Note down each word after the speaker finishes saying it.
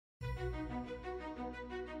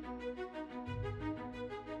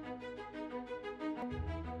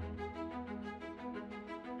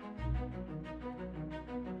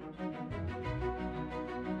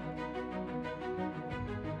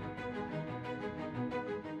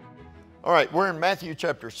All right, we're in Matthew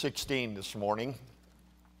chapter 16 this morning,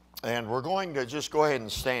 and we're going to just go ahead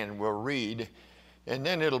and stand. We'll read, and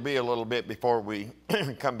then it'll be a little bit before we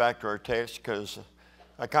come back to our text, because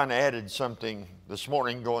I kind of added something this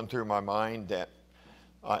morning going through my mind that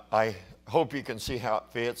I hope you can see how it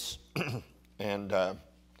fits. But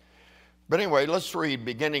anyway, let's read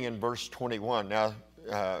beginning in verse 21. Now,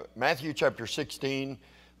 Matthew chapter 16,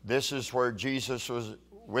 this is where Jesus was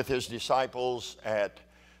with his disciples at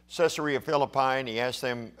Caesarea Philippi, and he asked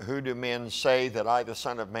them, "Who do men say that I, the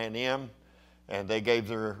Son of Man, am?" And they gave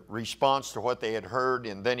their response to what they had heard.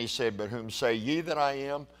 And then he said, "But whom say ye that I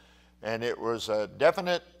am?" And it was a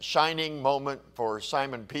definite shining moment for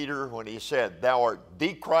Simon Peter when he said, "Thou art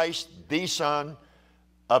the Christ, the Son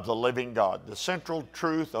of the living God." The central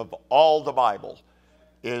truth of all the Bible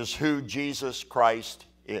is who Jesus Christ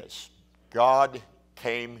is. God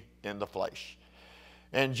came in the flesh.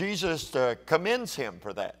 And Jesus commends him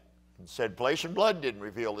for that and said, "Flesh and blood didn't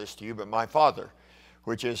reveal this to you, but my Father,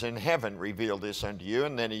 which is in heaven, revealed this unto you."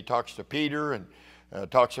 And then he talks to Peter and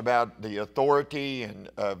talks about the authority and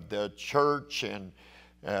of the church. And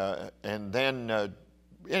then,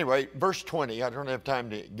 anyway, verse 20, I don't have time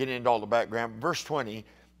to get into all the background. Verse 20,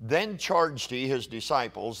 "Then charged he his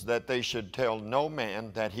disciples that they should tell no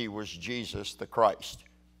man that he was Jesus the Christ."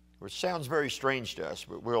 Which sounds very strange to us,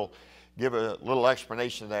 but we'll give a little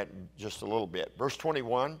explanation of that in just a little bit. Verse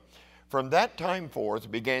 21, "From that time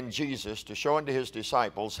forth began Jesus to show unto his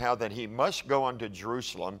disciples how that he must go unto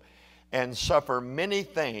Jerusalem and suffer many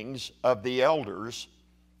things of the elders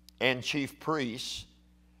and chief priests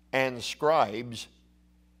and scribes,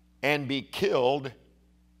 and be killed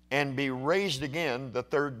and be raised again the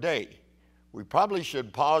third day." We probably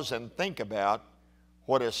should pause and think about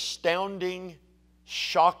what astounding,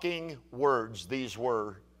 shocking words these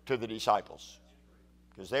were to the disciples,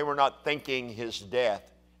 because they were not thinking his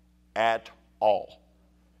death at all.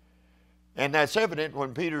 And that's evident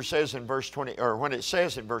when Peter says in verse 20, or when it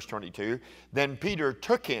says in verse 22, "Then Peter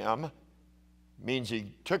took him," means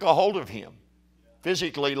he took a hold of him,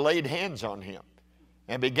 physically laid hands on him,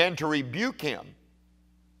 and began to rebuke him.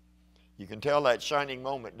 You can tell that shining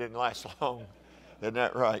moment didn't last long. Isn't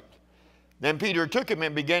that right? "Then Peter took him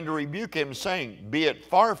and began to rebuke him, saying, Be it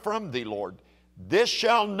far from thee, Lord, this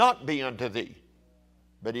shall not be unto thee.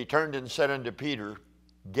 But he turned and said unto Peter,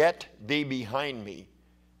 Get thee behind me,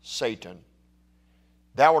 Satan.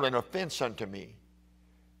 Thou art an offense unto me.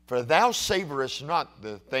 For thou savorest not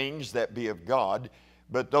the things that be of God,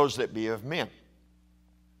 but those that be of men.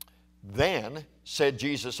 Then said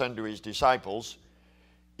Jesus unto his disciples,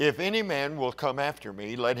 If any man will come after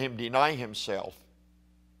me, let him deny himself,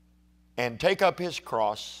 and take up his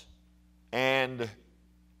cross, and,"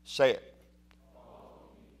 say it,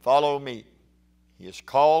 "follow me." He has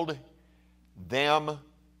called them,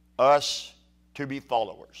 us, to be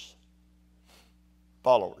followers.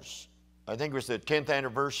 Followers. I think it was the 10th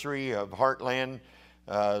anniversary of Heartland.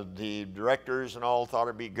 The directors and all thought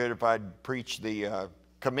it'd be good if I'd preach the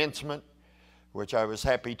commencement, which I was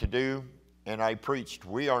happy to do. And I preached,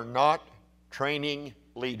 "We are not training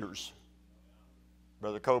leaders."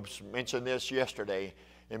 Brother Copes mentioned this yesterday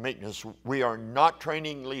in Meekness. We are not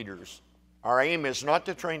training leaders. Our aim is not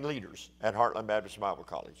to train leaders at Heartland Baptist Bible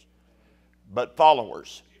College, but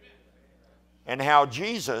followers. And how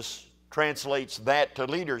Jesus translates that to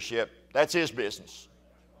leadership, that's his business.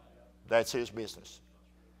 That's his business.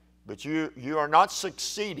 But you are not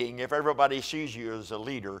succeeding if everybody sees you as a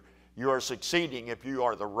leader. You are succeeding if you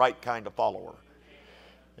are the right kind of follower.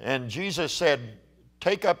 And Jesus said,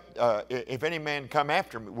 "Take up, if any man come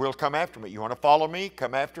after me, will come after me." You want to follow me?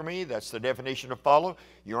 Come after me. That's the definition of follow.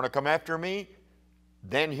 You want to come after me?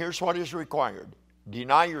 Then here's what is required.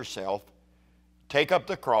 Deny yourself, take up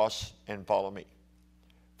the cross, and follow me.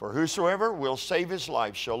 "For whosoever will save his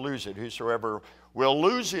life shall lose it. Whosoever will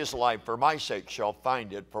lose his life for my sake shall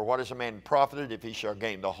find it. For what is a man profited if he shall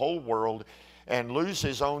gain the whole world and lose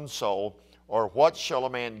his own soul? Or what shall a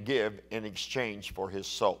man give in exchange for his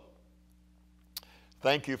soul?"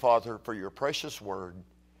 Thank you, Father, for your precious word.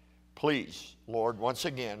 Please, Lord, once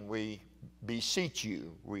again, we beseech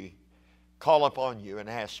you. We call upon you and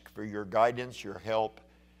ask for your guidance, your help,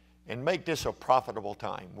 and make this a profitable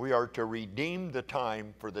time. We are to redeem the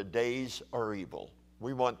time, for the days are evil.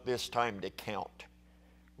 We want this time to count.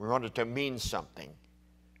 We want it to mean something.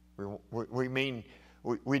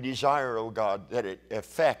 We desire, oh God, that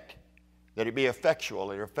it be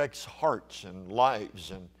effectual. It affects hearts and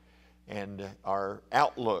lives and our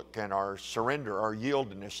outlook and our surrender, our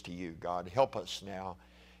yieldedness to you, God. Help us now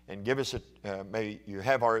and give us, may you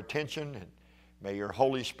have our attention, and may your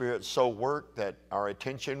Holy Spirit so work that our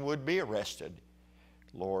attention would be arrested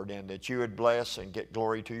Lord, and that you would bless and get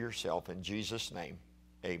glory to yourself. In Jesus' name,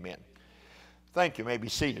 amen. Thank you. You may be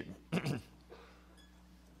seated.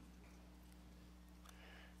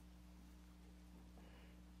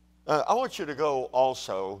 I want you to go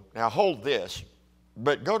also, now hold this,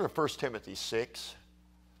 but go to 1 Timothy 6.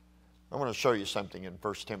 I want to show you something in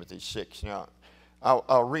 1 Timothy 6. Now,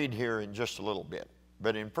 I'll read here in just a little bit,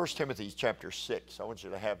 but in 1 Timothy chapter 6, I want you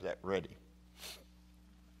to have that ready.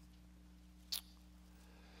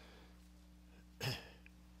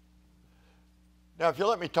 Now, if you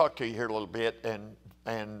let me talk to you here a little bit,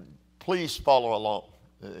 and please follow along.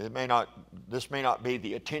 This may not be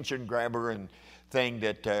the attention grabber and thing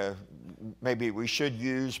that maybe we should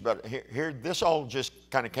use, but here this all just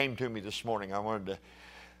kind of came to me this morning. I wanted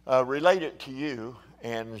to relate it to you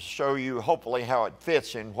and show you hopefully how it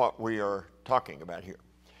fits in what we are talking about here.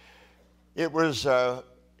 It was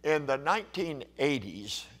in the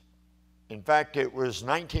 1980s, in fact it was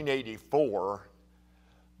 1984,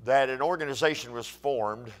 that an organization was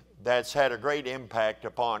formed that's had a great impact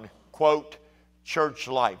upon, quote, church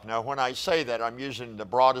life. Now, when I say that, I'm using the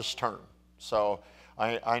broadest term. So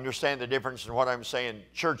I understand the difference in what I'm saying,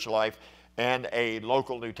 church life, and a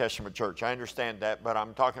local New Testament church. I understand that, but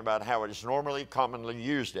I'm talking about how it is normally, commonly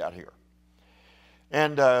used out here.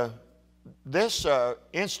 And this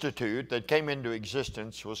institute that came into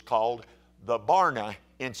existence was called the Barna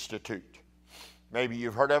Institute. Maybe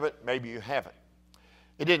you've heard of it, maybe you haven't.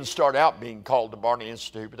 It didn't start out being called the Barna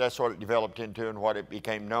Institute, but that's what it developed into and what it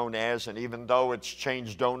became known as. And even though it's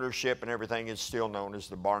changed ownership and everything, it's still known as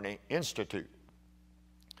the Barna Institute.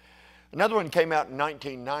 Another one came out in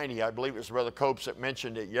 1990. I believe it was Brother Copes that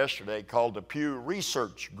mentioned it yesterday, called the Pew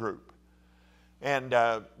Research Group. And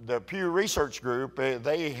the Pew Research Group,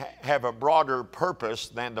 they have a broader purpose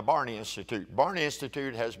than the Barna Institute. Barna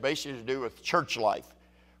Institute has basically to do with church life,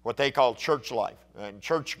 what they call church life and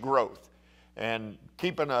church growth, and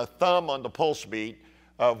keeping a thumb on the pulse beat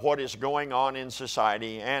of what is going on in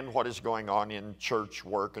society and what is going on in church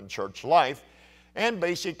work and church life, and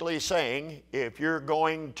basically saying if you're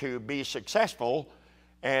going to be successful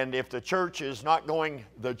and if the church is not going,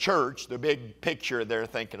 the big picture they're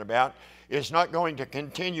thinking about, is not going to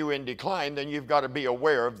continue in decline, then you've got to be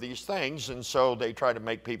aware of these things. And so they try to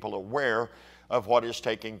make people aware of what is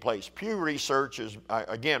taking place. Pew Research is,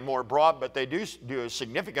 again, more broad, but they do a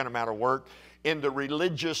significant amount of work in the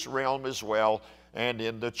religious realm as well and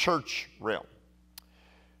in the church realm.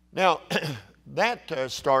 Now, that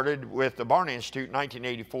started with the Barna Institute in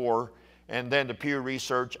 1984, and then the Pew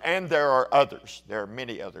Research, and there are others. There are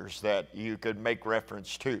many others that you could make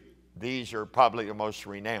reference to. These are probably the most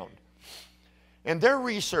renowned. And their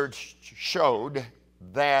research showed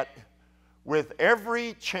that with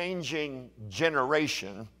every changing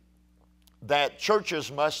generation, that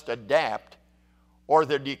churches must adapt or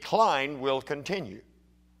the decline will continue.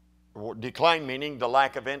 Decline meaning the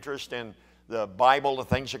lack of interest in the Bible, the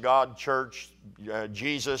things of God, church,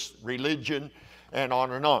 Jesus, religion, and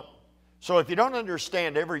on and on. So if you don't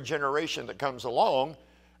understand every generation that comes along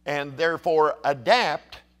and therefore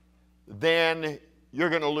adapt, then you're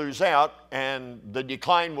going to lose out and the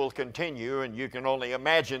decline will continue, and you can only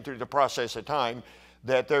imagine through the process of time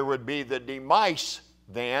that there would be the demise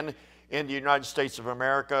then in the United States of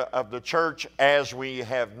America of the church as we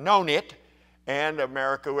have known it, and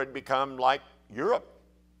America would become like Europe.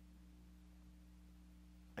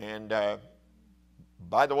 And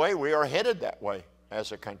by the way, we are headed that way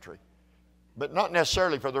as a country, but not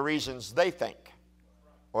necessarily for the reasons they think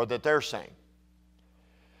or that they're saying.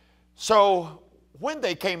 So when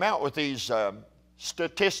they came out with these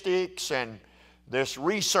statistics and this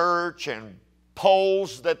research and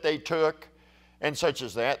polls that they took and such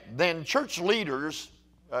as that, then church leaders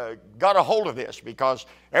got a hold of this because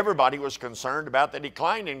everybody was concerned about the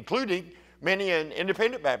decline, including many in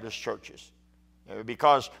independent Baptist churches.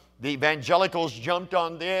 Because the evangelicals jumped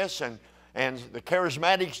on this and the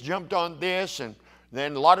charismatics jumped on this, and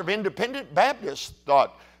then a lot of independent Baptists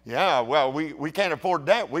thought, yeah, well, we can't afford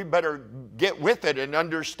that. We better get with it and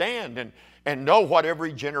understand and know what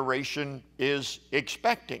every generation is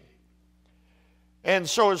expecting. And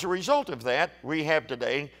so as a result of that, we have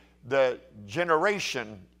today the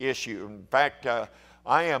generation issue. In fact,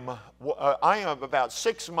 I am about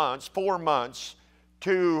 4 months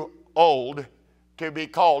too old to be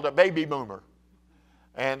called a baby boomer.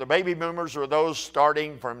 And the baby boomers are those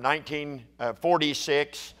starting from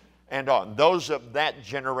 1946 and on, those of that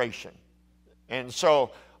generation. And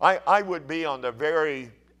so I would be on the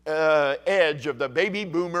very edge of the baby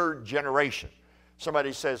boomer generation.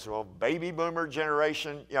 Somebody says, well, baby boomer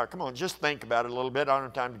generation. Yeah, come on, just think about it a little bit. I don't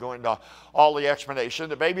have time to go into all the explanation.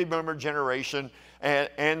 The baby boomer generation.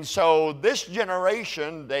 And so this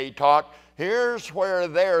generation, they taught, here's where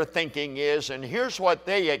their thinking is, and here's what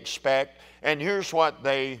they expect, and here's what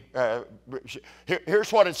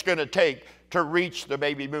here's what it's going to take to reach the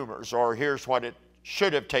baby boomers, or here's what it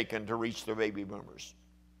should have taken to reach the baby boomers.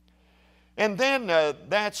 And then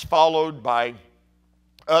that's followed by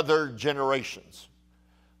other generations.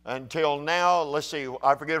 Until now, let's see,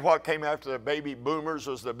 I forget what came after the baby boomers,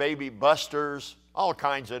 was the baby busters, all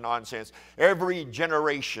kinds of nonsense. Every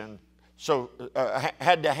generation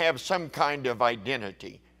had to have some kind of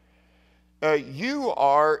identity. You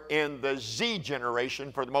are in the Z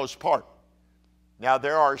generation for the most part. Now,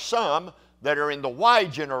 there are some that are in the Y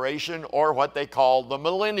generation, or what they call the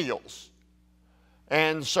millennials.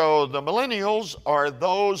 And so the millennials are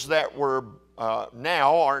those that are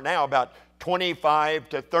now about 25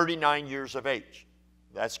 to 39 years of age.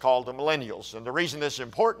 That's called the millennials. And the reason this is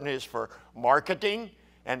important is for marketing,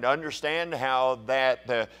 and to understand how that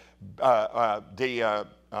the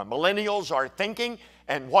millennials are thinking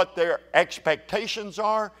and what their expectations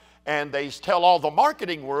are. And they tell all the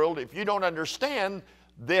marketing world, if you don't understand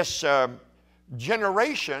this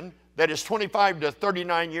generation that is 25 to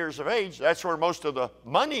 39 years of age, that's where most of the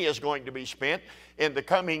money is going to be spent in the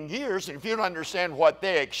coming years. And if you don't understand what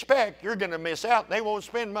they expect, you're going to miss out. They won't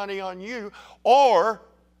spend money on you. Or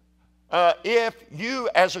if you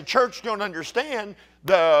as a church don't understand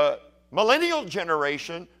the millennial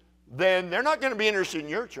generation, then they're not going to be interested in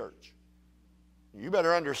your church. You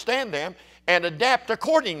better understand them and adapt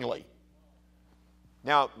accordingly.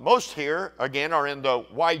 Now, most here, again, are in the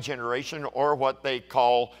Y generation, or what they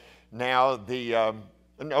call now the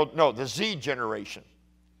Z generation.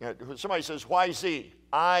 Somebody says, why Z?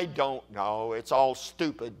 I don't know. It's all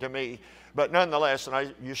stupid to me. But nonetheless,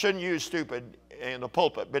 and you shouldn't use stupid in the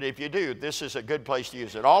pulpit, but if you do, this is a good place to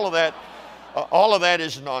use it. All of that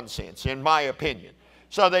is nonsense, in my opinion.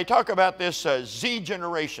 So they talk about this Z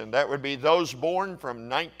generation. That would be those born from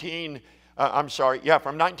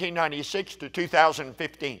 1996 to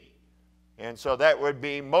 2015. And so that would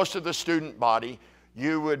be most of the student body.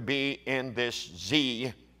 You would be in this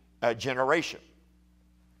Z generation.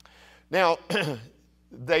 Now,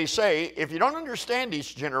 they say if you don't understand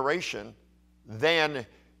each generation, then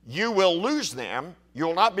you will lose them, you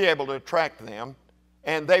will not be able to attract them,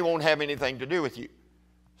 and they won't have anything to do with you.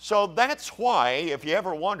 So that's why, if you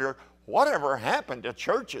ever wonder, whatever happened to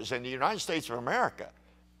churches in the United States of America?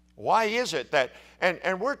 Why is it that,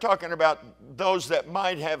 and we're talking about those that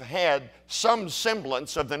might have had some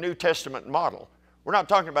semblance of the New Testament model. We're not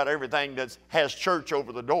talking about everything that has church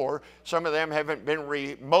over the door. Some of them haven't been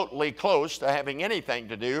remotely close to having anything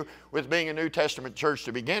to do with being a New Testament church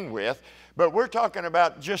to begin with. But we're talking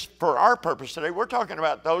about, just for our purpose today, we're talking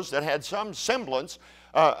about those that had some semblance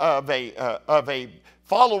of a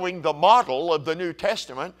following the model of the New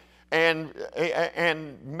Testament, and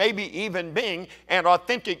maybe even being an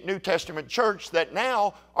authentic New Testament church that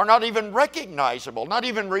now are not even recognizable, not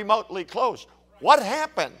even remotely close. What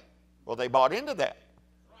happened? Well, they bought into that.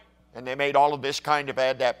 And they made all of this kind of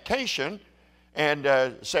adaptation and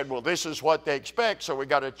said, well, this is what they expect, so we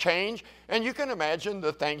got to change. And you can imagine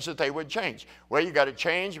the things that they would change. Well, you got to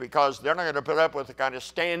change because they're not going to put up with the kind of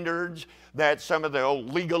standards that some of the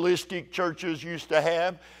old legalistic churches used to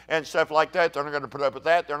have and stuff like that. They're not going to put up with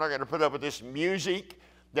that. They're not going to put up with this music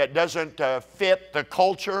that doesn't fit the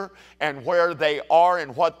culture and where they are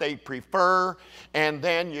and what they prefer. And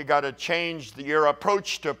then you got to change your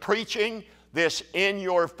approach to preaching. This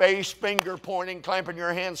in-your-face, finger-pointing, clamping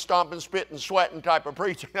your hands, stomping, spitting, sweating type of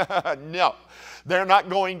preaching. No, they're not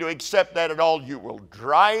going to accept that at all. You will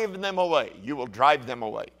drive them away. You will drive them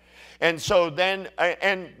away. And so then,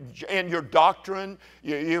 and your doctrine,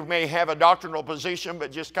 you may have a doctrinal position,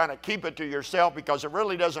 but just kind of keep it to yourself because it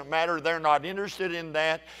really doesn't matter. They're not interested in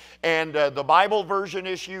that. And the Bible version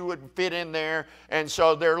issue would fit in there. And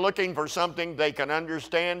so they're looking for something they can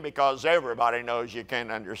understand because everybody knows you can't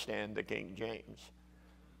understand the King James.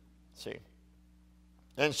 See?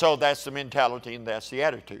 And so that's the mentality and that's the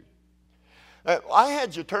attitude. I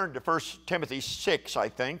had you turn to 1 Timothy 6, I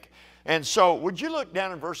think. And so, would you look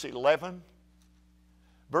down in verse 11?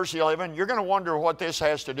 Verse 11, you're going to wonder what this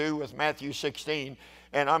has to do with Matthew 16,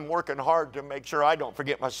 and I'm working hard to make sure I don't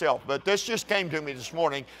forget myself. But this just came to me this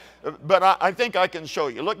morning, but I think I can show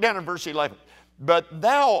you. Look down in verse 11. But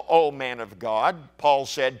thou, O man of God, Paul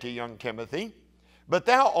said to young Timothy, but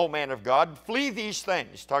thou, O man of God, flee these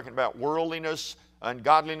things, talking about worldliness,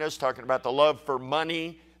 ungodliness, talking about the love for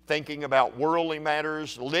money, thinking about worldly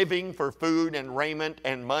matters, living for food and raiment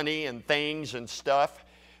and money and things and stuff.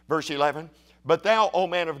 Verse 11, but thou, O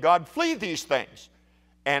man of God, flee these things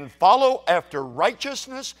and follow after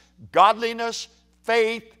righteousness, godliness,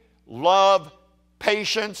 faith, love,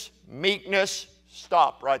 patience, meekness.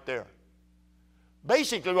 Stop right there.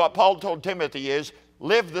 Basically what Paul told Timothy is,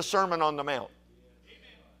 live the Sermon on the Mount.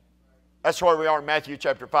 That's where we are in Matthew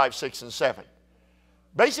chapter 5, 6, and 7.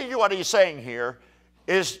 Basically what he's saying here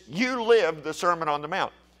is you live the Sermon on the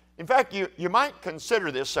Mount. In fact, you might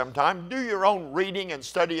consider this sometime. Do your own reading and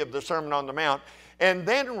study of the Sermon on the Mount, and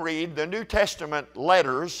then read the New Testament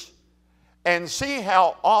letters and see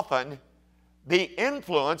how often the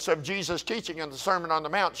influence of Jesus' teaching in the Sermon on the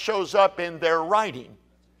Mount shows up in their writing.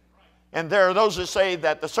 And there are those who say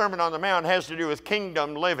that the Sermon on the Mount has to do with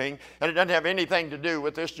kingdom living, and it doesn't have anything to do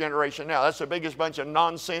with this generation now. That's the biggest bunch of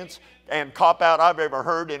nonsense and cop-out I've ever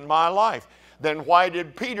heard in my life. Then why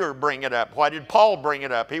did Peter bring it up? Why did Paul bring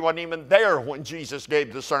it up? He wasn't even there when Jesus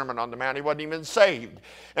gave the Sermon on the Mount. He wasn't even saved.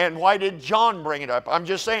 And why did John bring it up? I'm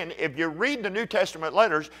just saying, if you read the New Testament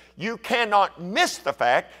letters, you cannot miss the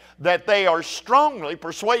fact that they are strongly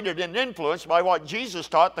persuaded and influenced by what Jesus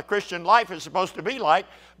taught the Christian life is supposed to be like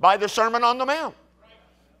by the Sermon on the Mount.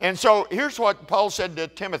 And so here's what Paul said to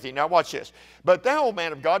Timothy. Now watch this. But thou, O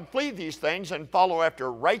man of God, flee these things and follow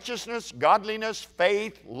after righteousness, godliness,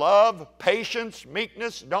 faith, love, patience,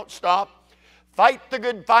 meekness. Don't stop. Fight the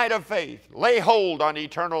good fight of faith. Lay hold on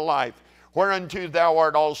eternal life, whereunto thou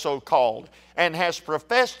art also called, and hast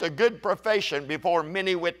professed a good profession before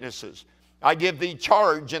many witnesses. I give thee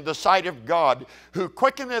charge in the sight of God, who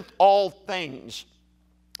quickeneth all things,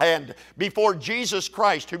 and before Jesus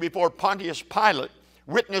Christ, who before Pontius Pilate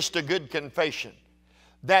witnessed a good confession,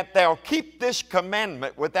 that thou keep this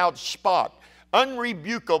commandment without spot,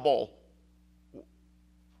 unrebukable,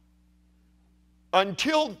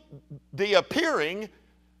 until the appearing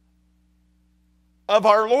of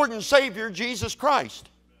our Lord and Savior Jesus Christ.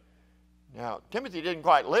 Now, Timothy didn't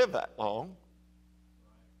quite live that long,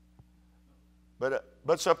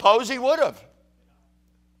 but suppose he would have.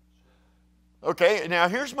 Okay, now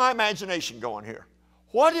here's my imagination going here.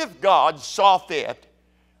 What if God saw fit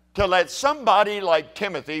to let somebody like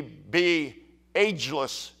Timothy be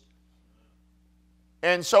ageless,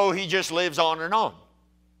 and so he just lives on and on?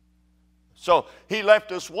 So he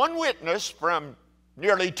left us one witness from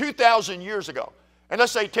nearly 2,000 years ago. And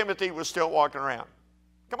let's say Timothy was still walking around.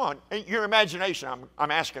 Come on, your imagination,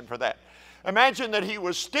 I'm asking for that. Imagine that he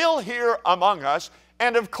was still here among us,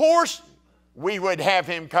 and of course we would have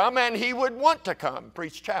him come, and he would want to come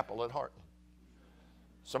preach chapel at Heartland.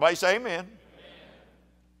 Somebody say amen. Amen.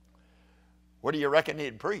 What do you reckon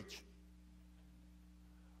he'd preach?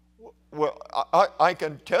 Well, I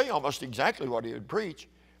can tell you almost exactly what he would preach.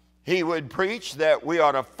 He would preach that we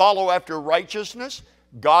ought to follow after righteousness,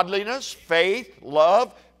 godliness, faith,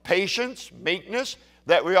 love, patience, meekness,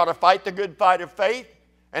 that we ought to fight the good fight of faith,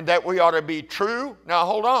 and that we ought to be true. Now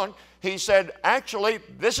hold on. He said, actually,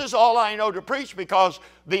 this is all I know to preach, because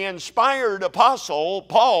the inspired apostle,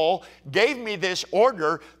 Paul, gave me this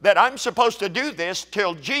order that I'm supposed to do this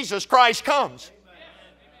till Jesus Christ comes.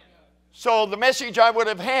 So the message I would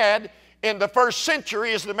have had in the first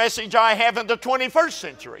century is the message I have in the 21st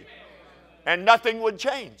century. And nothing would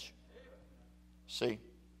change. See?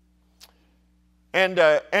 And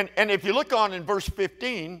if you look on in verse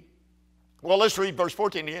 15, well, let's read verse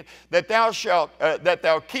 14 again. That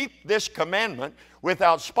thou keep this commandment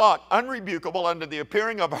without spot, unrebukable, unto the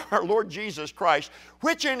appearing of our Lord Jesus Christ,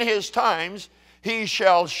 which in his times he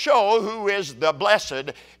shall show who is the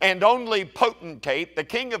blessed and only potentate, the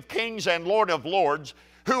King of kings and Lord of lords,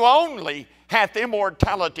 who only hath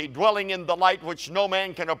immortality, dwelling in the light which no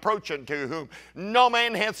man can approach unto, whom no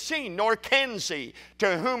man hath seen nor can see,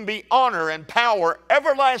 to whom be honor and power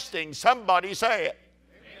everlasting. Somebody say it.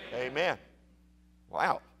 Amen. Amen.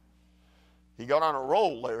 Wow. He got on a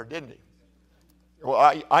roll there, didn't he?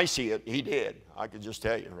 Well, I see it. He did. I can just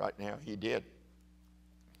tell you right now, he did.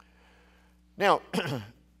 Now,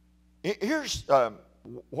 here's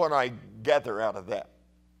what I gather out of that.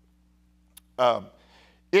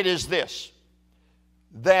 It is this,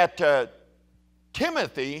 that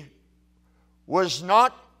Timothy was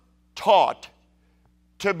not taught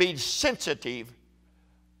to be sensitive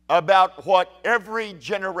about what every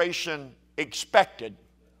generation expected.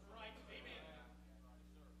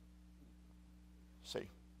 See?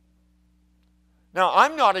 Now,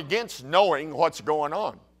 I'm not against knowing what's going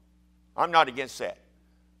on. I'm not against that.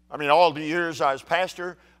 I mean, all the years I was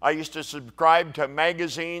pastor, I used to subscribe to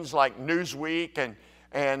magazines like Newsweek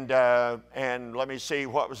and let me see,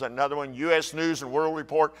 what was another one? U.S. News and World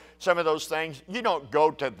Report, some of those things. You don't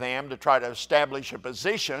go to them to try to establish a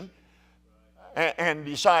position and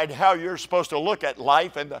decide how you're supposed to look at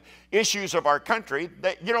life and the issues of our country.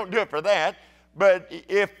 You don't do it for that. But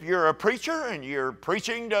if you're a preacher and you're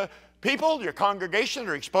preaching to people, your congregation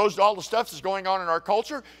are exposed to all the stuff that's going on in our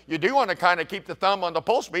culture, you do want to kind of keep the thumb on the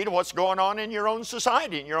pulse beat of what's going on in your own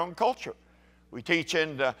society, in your own culture. We teach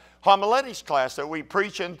in the homiletics class that we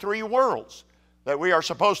preach in 3 worlds, that we are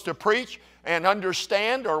supposed to preach and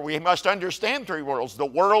understand, or we must understand 3 worlds. The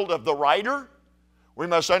world of the writer, we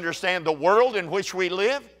must understand the world in which we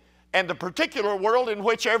live, and the particular world in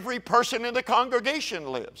which every person in the congregation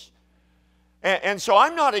lives. And so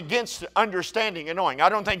I'm not against understanding and knowing. I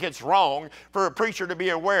don't think it's wrong for a preacher to be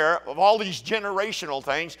aware of all these generational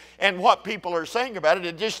things and what people are saying about it.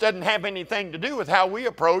 It just doesn't have anything to do with how we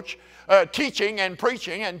approach teaching and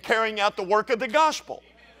preaching and carrying out the work of the gospel.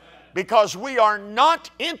 Because we are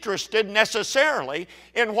not interested necessarily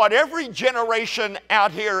in what every generation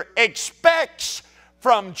out here expects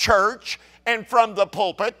from church and from the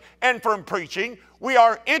pulpit and from preaching. We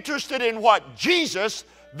are interested in what Jesus,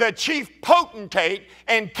 the chief potentate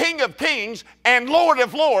and King of Kings and Lord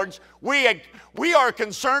of Lords, we are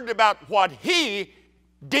concerned about what He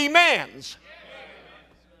demands.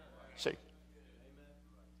 See?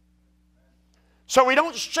 So we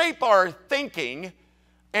don't shape our thinking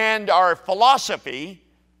and our philosophy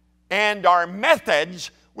and our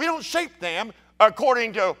methods, we don't shape them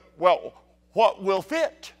according to, well, what will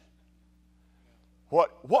fit.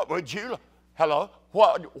 What would you, hello?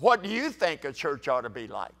 What do you think a church ought to be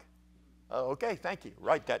like? Oh, okay, thank you.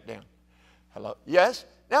 Write that down. Hello? Yes?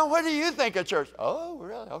 Now, what do you think a church? Oh,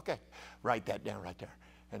 really? Okay. Write that down right there.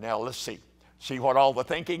 And now let's see. See what all the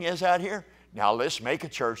thinking is out here? Now let's make a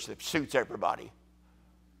church that suits everybody.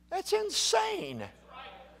 That's insane.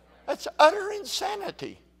 That's utter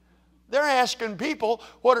insanity. They're asking people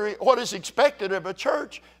what is expected of a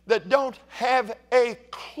church that don't have a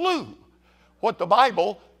clue what the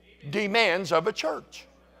Bible demands of a church.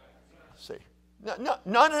 See,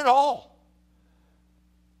 none at all.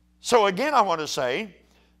 So again, I want to say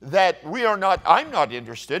that I'm not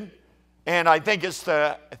interested, and I think it's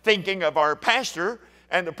the thinking of our pastor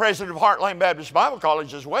and the president of Heartland Baptist Bible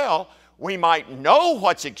College as well. We might know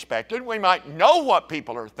what's expected, we might know what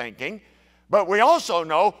people are thinking, but we also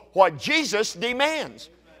know what Jesus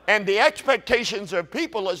demands. And the expectations of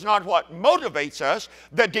people is not what motivates us.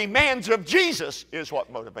 The demands of Jesus is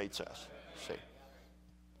what motivates us. See?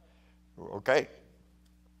 Okay.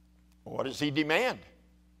 What does He demand?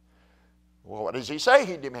 Well, what does He say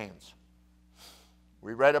He demands?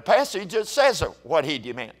 We read a passage that says what He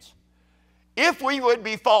demands. If we would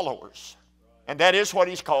be followers, and that is what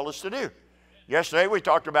He's called us to do. Yesterday we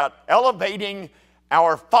talked about elevating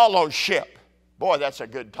our fellowship. Boy, that's a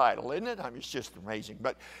good title, isn't it? I mean, it's just amazing.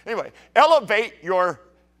 But anyway, elevate your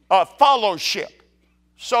fellowship.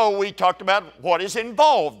 So we talked about what is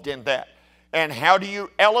involved in that. And how do you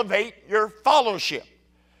elevate your fellowship?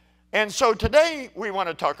 And so today we want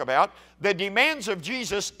to talk about the demands of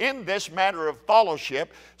Jesus in this matter of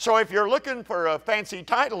fellowship. So if you're looking for a fancy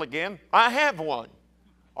title again, I have one.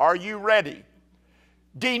 Are you ready?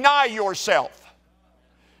 Deny yourself.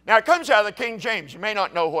 Now, it comes out of the King James. You may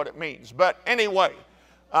not know what it means. But anyway,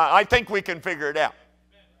 I think we can figure it out.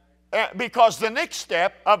 Because the next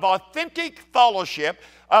step of authentic fellowship,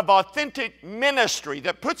 of authentic ministry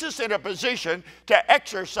that puts us in a position to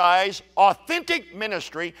exercise authentic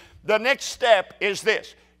ministry, the next step is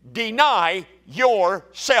this. Deny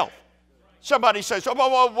yourself. Somebody says, oh,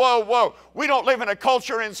 whoa. We don't live in a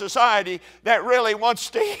culture and society that really wants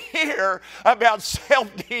to hear about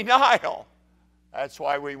self-denial. That's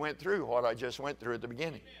why we went through what I just went through at the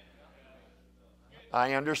beginning.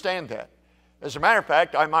 I understand that. As a matter of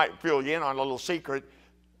fact, I might fill you in on a little secret.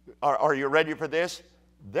 Are you ready for this?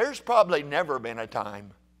 There's probably never been a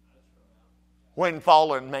time when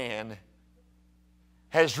fallen man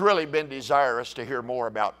has really been desirous to hear more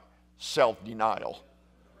about self-denial.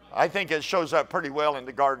 I think it shows up pretty well in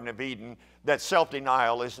the Garden of Eden that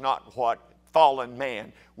self-denial is not what fallen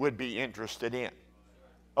man would be interested in.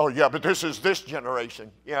 Oh, yeah, but this is this generation.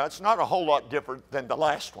 Yeah, it's not a whole lot different than the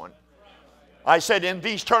last one. I said in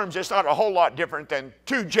these terms, it's not a whole lot different than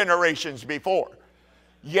 2 generations before.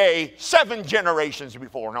 Yea, 7 generations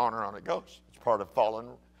before, and on it goes. It's part of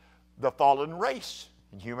the fallen race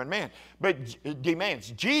in human man. But it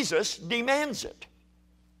demands. Jesus demands it.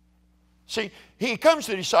 See, He comes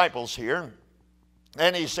to the disciples here,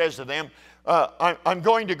 and He says to them, I'm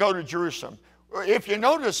going to go to Jerusalem. If you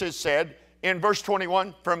notice, it said, in verse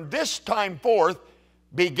 21, from this time forth,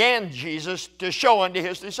 began Jesus to show unto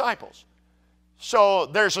his disciples. So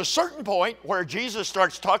there's a certain point where Jesus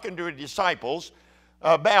starts talking to his disciples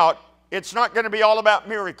about it's not going to be all about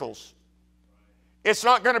miracles. It's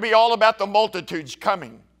not going to be all about the multitudes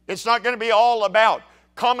coming. It's not going to be all about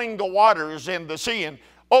calming the waters in the sea and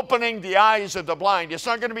opening the eyes of the blind. It's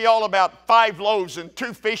not going to be all about 5 loaves and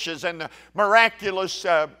 2 fishes and the miraculous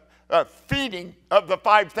feeding of the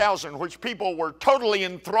 5,000, which people were totally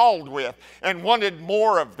enthralled with and wanted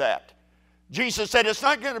more of that. Jesus said, it's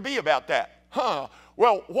not going to be about that.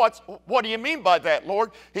 Well, what do you mean by that,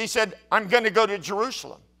 Lord? He said, I'm going to go to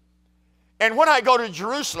Jerusalem. And when I go to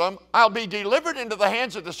Jerusalem, I'll be delivered into the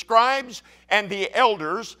hands of the scribes and the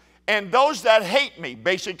elders, and those that hate me,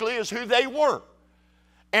 basically, is who they were.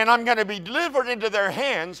 And I'm going to be delivered into their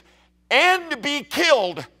hands and be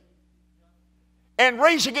killed and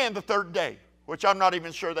raise again the 3rd day, which I'm not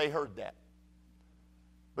even sure they heard that.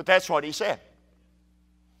 But that's what he said.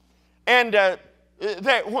 And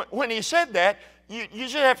when he said that, you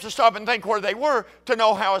just have to stop and think where they were to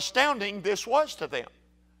know how astounding this was to them.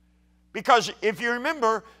 Because if you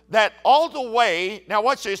remember that all the way, now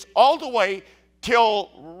watch this, all the way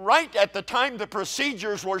till right at the time the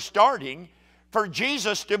procedures were starting for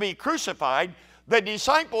Jesus to be crucified, the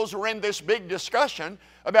disciples were in this big discussion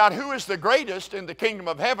about who is the greatest in the kingdom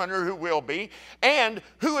of heaven, or who will be, and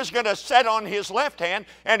who is going to sit on his left hand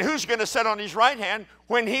and who's going to sit on his right hand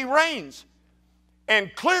when he reigns.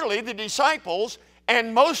 And clearly the disciples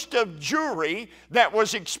and most of Jewry that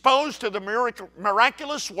was exposed to the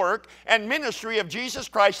miraculous work and ministry of Jesus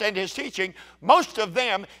Christ and his teaching, most of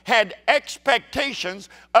them had expectations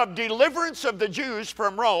of deliverance of the Jews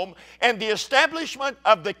from Rome and the establishment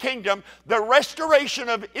of the kingdom, the restoration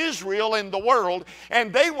of Israel in the world,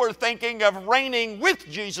 and they were thinking of reigning with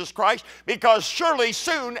Jesus Christ, because surely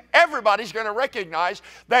soon everybody's going to recognize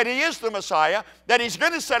that he is the Messiah, that he's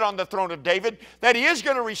going to sit on the throne of David, that he is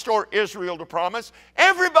going to restore Israel to promise.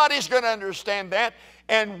 Everybody's going to understand that,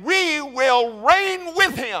 and we will reign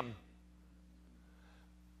with him.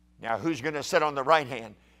 Now, who's going to sit on the right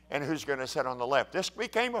hand and who's going to sit on the left? This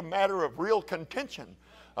became a matter of real contention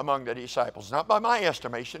among the disciples. Not by my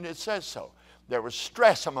estimation, it says so. There was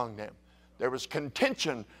stress among them. There was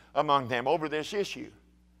contention among them over this issue.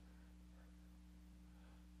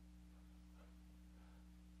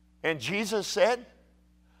 And Jesus said,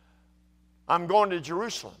 I'm going to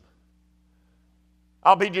Jerusalem.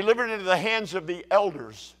 I'll be delivered into the hands of the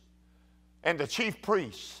elders and the chief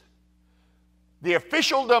priests, the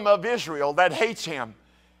officialdom of Israel that hates him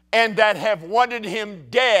and that have wanted him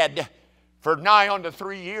dead for nigh on to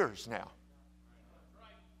 3 years now,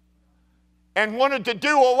 and wanted to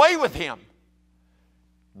do away with him.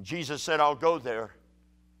 And Jesus said, I'll go there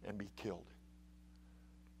and be killed.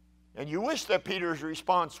 And you wish that Peter's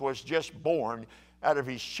response was just born out of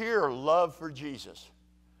his sheer love for Jesus.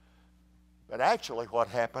 But actually what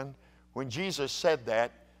happened when Jesus said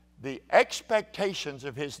that, the expectations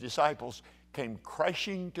of his disciples came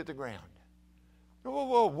crashing to the ground. Whoa,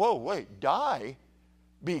 whoa, whoa, wait, die?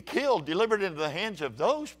 Be killed, delivered into the hands of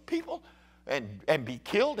those people and be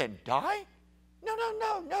killed and die? No, no,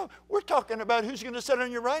 no, no. We're talking about who's going to sit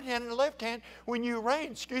on your right hand and left hand when you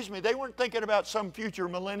reign. Excuse me, they weren't thinking about some future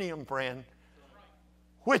millennium, friend,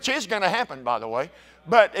 which is going to happen, by the way.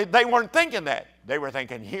 But they weren't thinking that. They were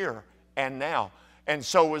thinking here and now. And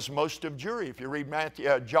so was most of Jewry. If you read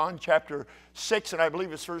John chapter 6, and I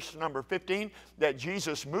believe it's verse number 15, that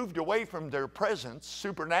Jesus moved away from their presence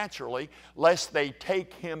supernaturally, lest they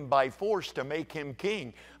take him by force to make him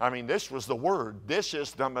king. I mean, this was the word. This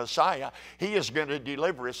is the Messiah. He is going to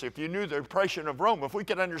deliver us. If you knew the oppression of Rome, if we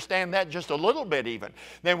could understand that just a little bit even,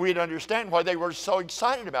 then we'd understand why they were so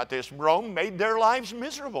excited about this. Rome made their lives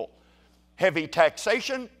miserable. Heavy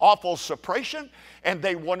taxation, awful suppression, and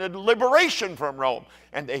they wanted liberation from Rome.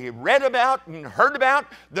 And they read about and heard about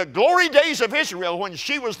the glory days of Israel when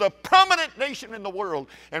she was the prominent nation in the world.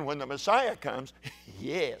 And when the Messiah comes,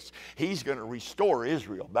 yes, he's going to restore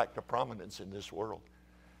Israel back to prominence in this world.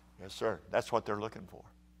 Yes, sir. That's what they're looking for.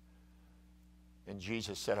 And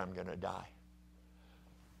Jesus said, I'm going to die.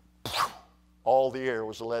 All the air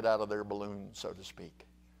was let out of their balloon, so to speak.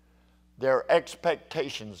 Their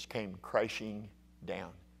expectations came crashing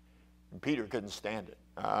down. And Peter couldn't stand it.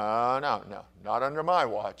 No, no, not under my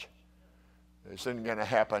watch. This isn't going to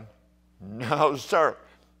happen. No, sir.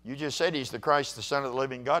 You just said he's the Christ, the Son of the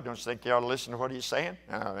living God. Don't you think you ought to listen to what he's saying?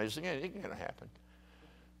 No, it isn't going to happen.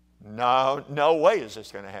 No, no way is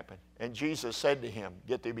this going to happen. And Jesus said to him,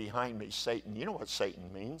 get thee behind me, Satan. You know what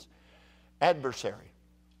Satan means. Adversary.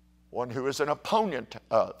 One who is an opponent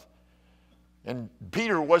of. And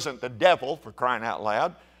Peter wasn't the devil, for crying out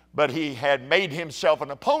loud, but he had made himself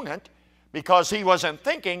an opponent because he wasn't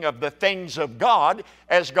thinking of the things of God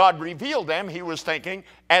as God revealed them. He was thinking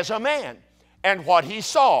as a man, and what he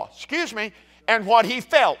saw, and what he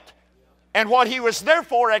felt, and what he was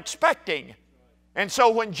therefore expecting. And so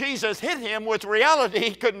when Jesus hit him with reality,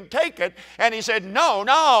 he couldn't take it, and he said, no,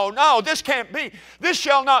 no, no, this can't be. This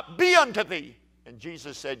shall not be unto thee. And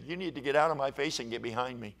Jesus said, you need to get out of my face and get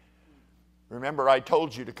behind me. Remember, I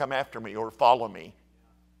told you to come after me or follow me,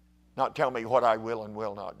 not tell me what I will and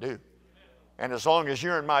will not do. And as long as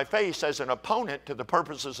you're in my face as an opponent to the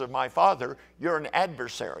purposes of my Father, you're an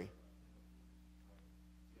adversary.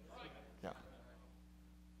 Yeah.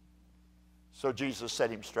 So Jesus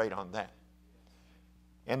set him straight on that.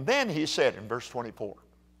 And then he said in verse 24,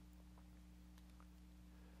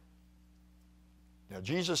 now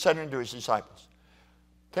Jesus said unto his disciples,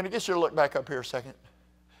 can I get you to look back up here a second?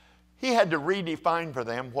 He had to redefine for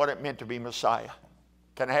them what it meant to be Messiah.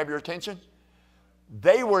 Can I have your attention?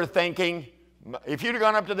 They were thinking, if you'd have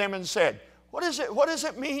gone up to them and said, what does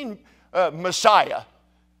it mean, Messiah?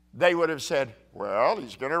 They would have said, well,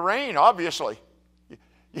 he's going to reign, obviously.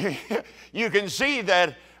 You can see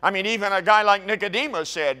that, I mean, even a guy like Nicodemus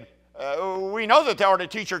said, we know that thou art a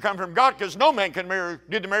teacher come from God, because no man can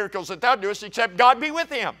do the miracles that thou doest except God be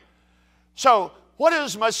with him. So what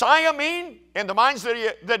does Messiah mean in the minds of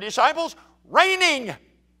the disciples? Reigning,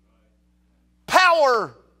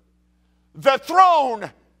 power, the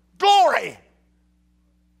throne, glory.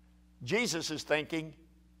 Jesus is thinking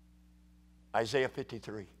Isaiah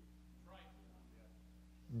 53.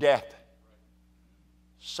 Death,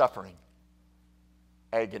 suffering,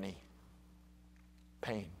 agony,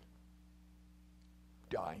 pain,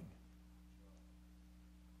 dying.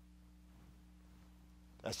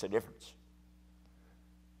 That's the difference.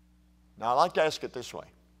 Now, I like to ask it this way.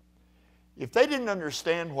 If they didn't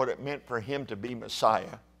understand what it meant for him to be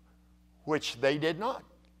Messiah, which they did not,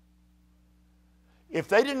 if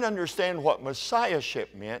they didn't understand what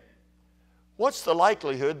Messiahship meant, what's the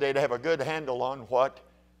likelihood they'd have a good handle on what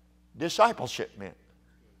discipleship meant?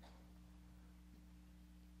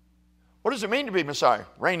 What does it mean to be Messiah?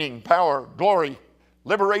 Reigning, power, glory,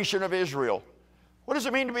 liberation of Israel. What does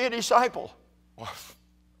it mean to be a disciple? Well,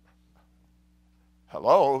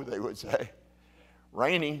 hello, they would say.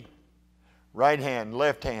 Reigning, right hand,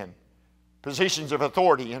 left hand, positions of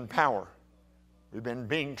authority and power. We've been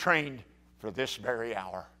being trained for this very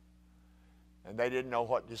hour. And they didn't know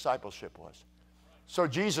what discipleship was. So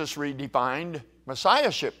Jesus redefined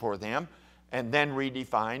Messiahship for them and then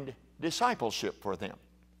redefined discipleship for them.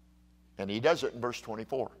 And he does it in verse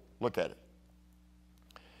 24. Look at it.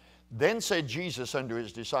 Then said Jesus unto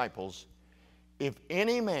his disciples, if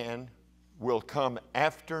any man will come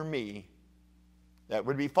after me, that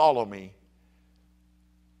would be follow me,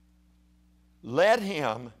 let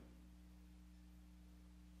him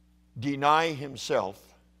deny himself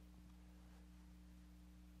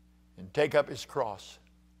and take up his cross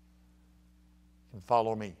and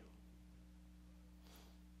follow me.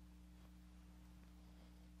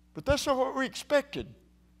 But that's not what we expected.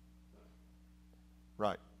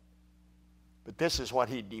 Right. But this is what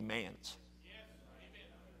he demands.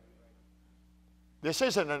 This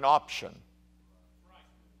isn't an option.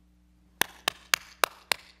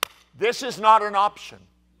 This is not an option.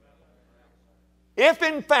 If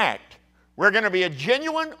in fact we're going to be a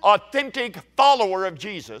genuine, authentic follower of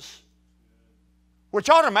Jesus, which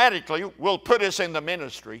automatically will put us in the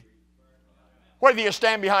ministry, whether you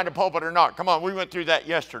stand behind a pulpit or not. Come on, we went through that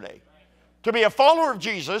yesterday. To be a follower of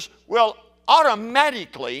Jesus will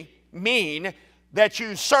automatically mean that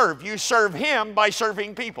you serve. You serve him by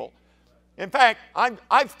serving people. In fact,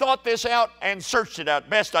 I've thought this out and searched it out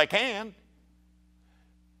best I can.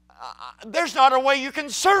 There's not a way you can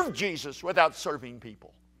serve Jesus without serving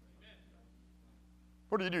people.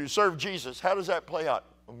 What do you do? Serve Jesus. How does that play out?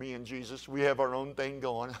 Well, me and Jesus, we have our own thing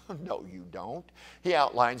going. No, you don't. He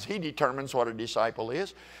outlines, he determines what a disciple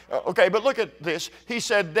is. Okay, but look at this. He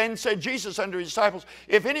said, then said Jesus unto his disciples,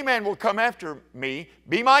 if any man will come after me,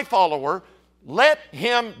 be my follower, let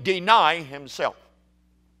him deny himself.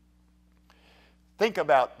 Think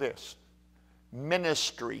about this.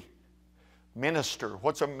 Ministry. Minister.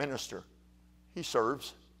 What's a minister? He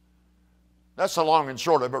serves. That's the long and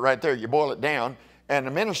short of it right there. You boil it down. And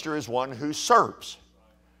a minister is one who serves.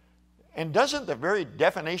 And doesn't the very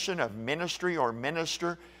definition of ministry or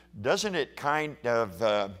minister, doesn't it kind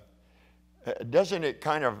of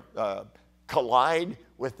collide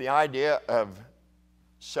with the idea of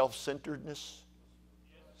self-centeredness,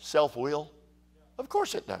 self-will? Of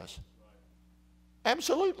course it does.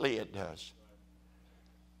 Absolutely it does.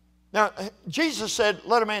 Now, Jesus said,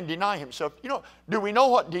 let a man deny himself. You know, do we know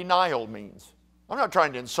what denial means? I'm not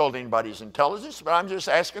trying to insult anybody's intelligence, but I'm just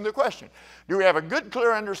asking the question. Do we have a good,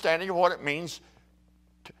 clear understanding of what it means,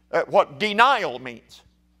 what denial means?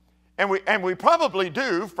 And we probably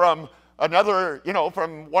do from another,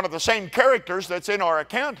 from one of the same characters that's in our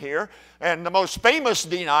account here. And the most famous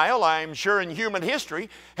denial, I'm sure, in human history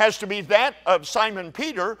has to be that of Simon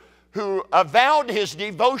Peter, who avowed his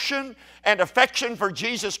devotion and affection for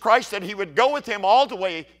Jesus Christ, that he would go with him all the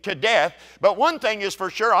way to death. But one thing is for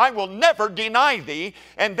sure, I will never deny thee.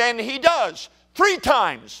 And then he does 3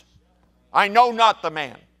 times. I know not the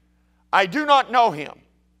man. I do not know him.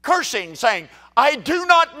 Cursing, saying, I do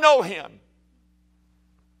not know him.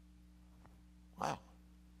 Wow.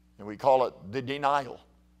 And we call it the denial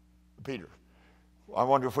of Peter. I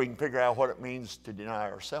wonder if we can figure out what it means to deny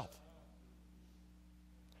ourselves.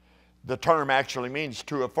 The term actually means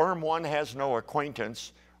to affirm one has no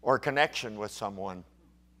acquaintance or connection with someone.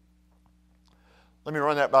 Let me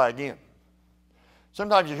run that by again.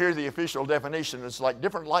 Sometimes you hear the official definition, it's like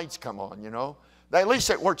different lights come on, At least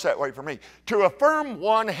it works that way for me. To affirm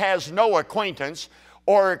one has no acquaintance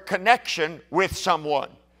or connection with someone.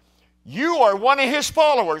 You are one of his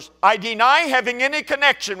followers. I deny having any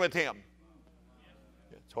connection with him.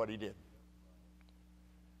 That's what he did.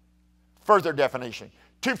 Further definition.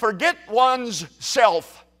 To forget one's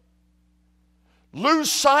self,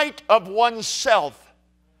 lose sight of oneself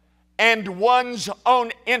and one's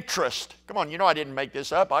own interest. Come on, I didn't make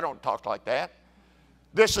this up. I don't talk like that.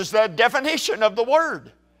 This is the definition of the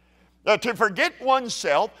word. To forget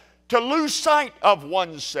oneself, to lose sight of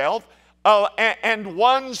oneself and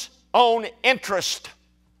one's own interest.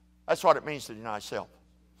 That's what it means to deny self.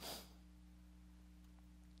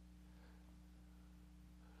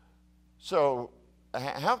 So,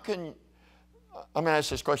 I'm going to ask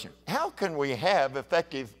this question. How can we have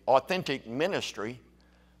effective, authentic ministry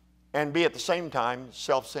and be at the same time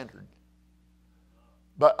self-centered?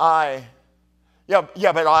 I hear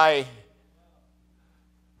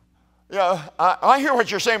what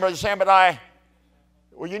you're saying, Brother Sam,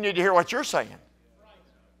 well, you need to hear what you're saying.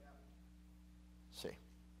 See.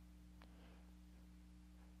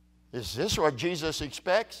 Is this what Jesus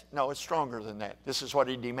expects? No, it's stronger than that. This is what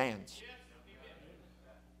he demands.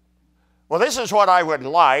 Well, this is what I would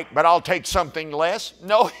like, but I'll take something less.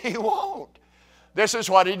 No, he won't. This is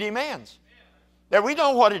what he demands. That we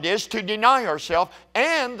know what it is to deny ourselves,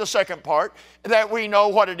 and the second part, that we know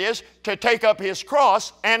what it is to take up his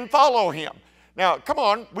cross and follow him. Now, come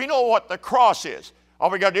on, we know what the cross is. All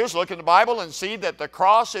we got to do is look in the Bible and see that the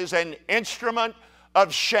cross is an instrument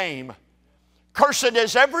of shame. Cursed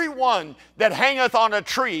is every one that hangeth on a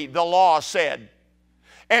tree, the law said.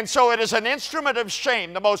 And so it is an instrument of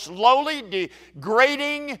shame. The most lowly,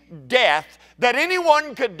 degrading death that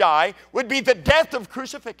anyone could die would be the death of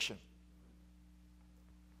crucifixion.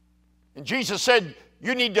 And Jesus said,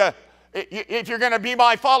 you need to, if you're going to be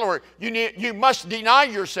my follower, you must deny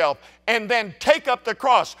yourself and then take up the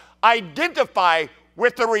cross. Identify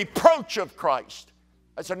with the reproach of Christ.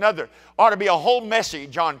 That's another, ought to be a whole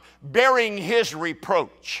message on bearing his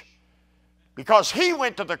reproach. Because he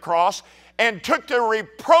went to the cross and took the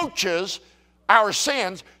reproaches, our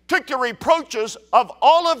sins, took the reproaches of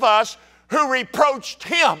all of us who reproached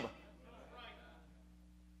him.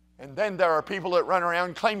 And then there are people that run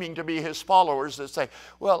around claiming to be his followers that say,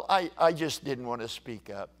 well, I just didn't want to speak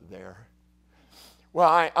up there.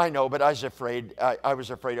 Well, I know, but I was afraid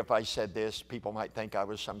if I said this, people might think I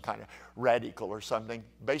was some kind of radical or something.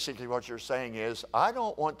 Basically what you're saying is, I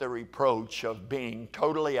don't want the reproach of being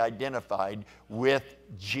totally identified with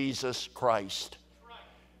Jesus Christ.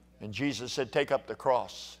 And Jesus said, take up the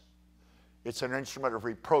cross. It's an instrument of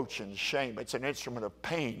reproach and shame. It's an instrument of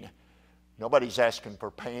pain. Nobody's asking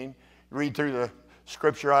for pain. Read through the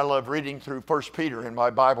Scripture. I love reading through 1 Peter in my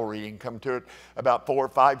Bible reading. Come to it about 4 or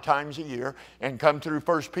 5 times a year and come through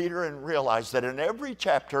 1 Peter and realize that in every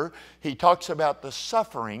chapter he talks about the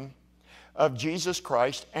suffering of Jesus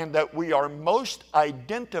Christ and that we are most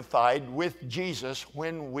identified with Jesus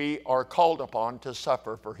when we are called upon to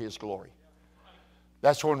suffer for his glory.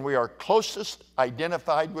 That's when we are closest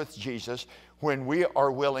identified with Jesus, when we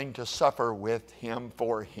are willing to suffer with him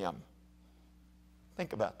for him.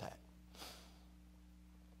 Think about that.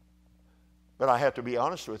 But I have to be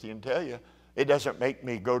honest with you and tell you, it doesn't make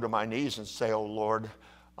me go to my knees and say, oh Lord,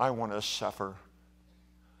 I want to suffer.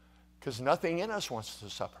 Because nothing in us wants to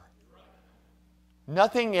suffer.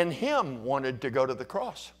 Nothing in him wanted to go to the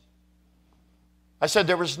cross. I said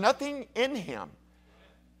there was nothing in him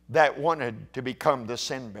that wanted to become the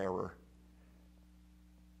sin bearer.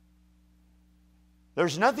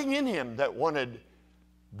 There's nothing in him that wanted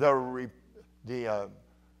the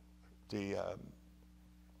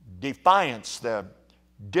defiance, the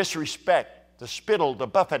disrespect, the spittle, the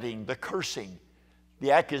buffeting, the cursing,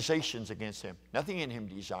 the accusations against him. Nothing in him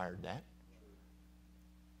desired that.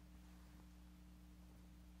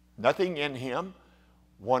 Nothing in him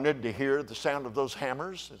wanted to hear the sound of those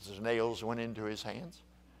hammers as his nails went into his hands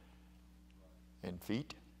and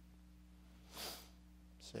feet.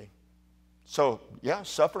 See? So, yeah,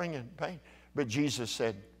 suffering and pain. But Jesus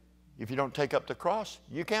said, if you don't take up the cross,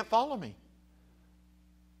 you can't follow me.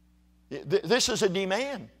 This is a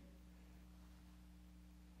demand.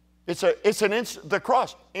 The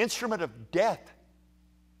cross, instrument of death.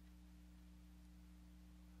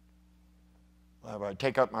 Well, if I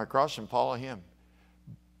take up my cross and follow him,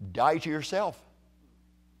 die to yourself.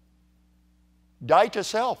 Die to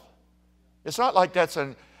self. It's not like that's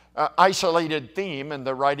an isolated theme in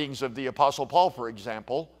the writings of the Apostle Paul, for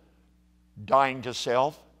example. Dying to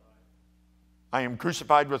self. I am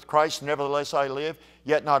crucified with Christ, nevertheless I live.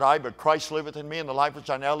 Yet not I, but Christ liveth in me, and the life which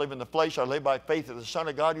I now live in the flesh, I live by faith of the Son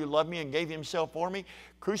of God who loved me and gave himself for me.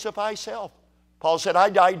 Crucify self. Paul said, I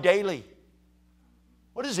die daily.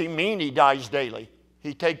 What does he mean he dies daily?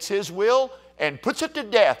 He takes his will and puts it to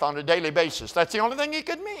death on a daily basis. That's the only thing he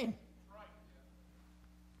could mean.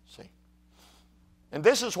 See? And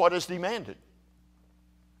this is what is demanded.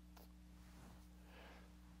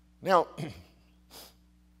 Now,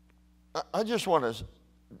 I just want to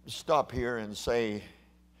stop here and say,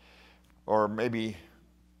 or maybe,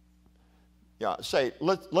 say,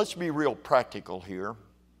 let's be real practical here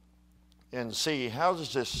and see how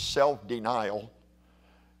does this self-denial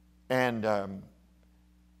and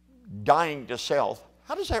dying to self,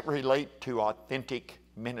 how does that relate to authentic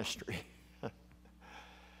ministry?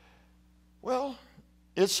 Well,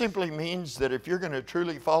 it simply means that if you're going to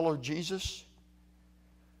truly follow Jesus,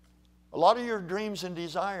 a lot of your dreams and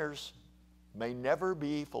desires may never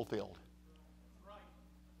be fulfilled.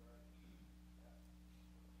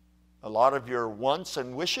 A lot of your wants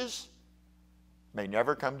and wishes may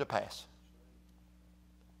never come to pass.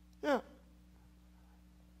 Yeah.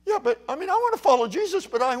 Yeah, but I want to follow Jesus,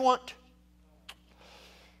 but I want.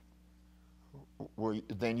 Well,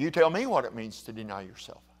 then you tell me what it means to deny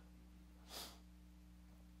yourself.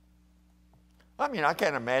 I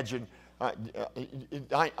can't imagine.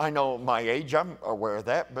 I know my age, I'm aware of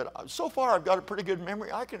that, but so far I've got a pretty good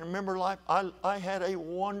memory. I can remember life. I had a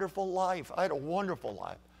wonderful life. I had a wonderful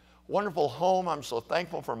life. Wonderful home. I'm so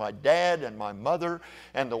thankful for my dad and my mother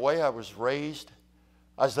and the way I was raised.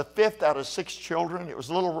 I was the fifth out of 6 children. It was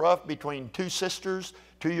a little rough between 2 sisters,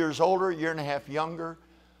 2 years older, a year and a half younger.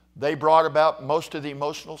 They brought about most of the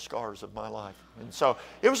emotional scars of my life. And so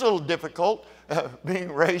it was a little difficult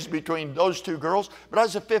being raised between those 2 girls. But I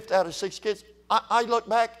was the 5th out of 6 kids. I look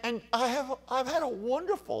back and I've had a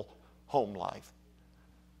wonderful home life.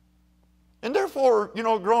 And therefore,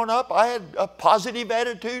 growing up, I had a positive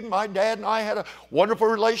attitude. My dad and I had a wonderful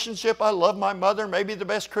relationship. I loved my mother, maybe the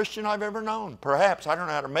best Christian I've ever known. Perhaps, I don't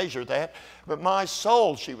know how to measure that. But my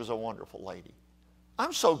soul, she was a wonderful lady.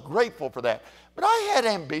 I'm so grateful for that. But I had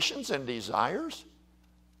ambitions and desires.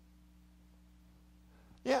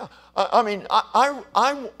 Yeah, I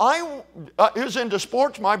was into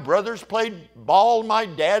sports. My brothers played ball. My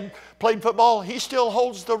dad played football. He still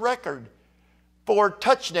holds the record for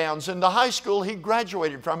touchdowns in the high school he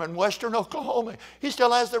graduated from in western Oklahoma. He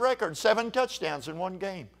still has the record, 7 touchdowns in one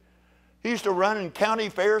game. He used to run in county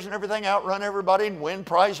fairs and everything, outrun everybody and win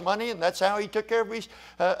prize money, and that's how he took care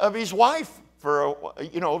of his wife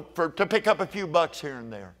to pick up a few bucks here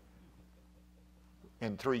and there.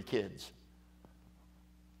 And 3 kids.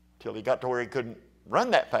 Till he got to where he couldn't run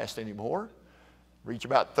that fast anymore. Reach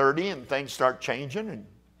about 30 and things start changing and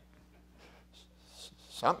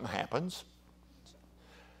something happens.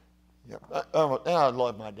 Yeah. I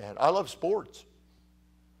love my dad. I love sports.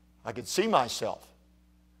 I could see myself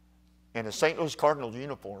in a St. Louis Cardinals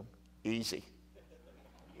uniform. Easy.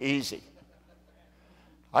 Easy.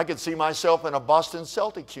 I could see myself in a Boston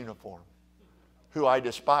Celtics uniform, who I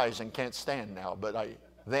despise and can't stand now, but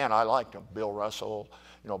then I liked them. Bill Russell,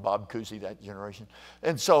 Bob Cousy, that generation.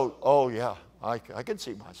 And so, oh yeah, I could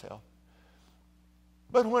see myself.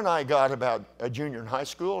 But when I got about a junior in high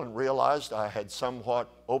school and realized I had somewhat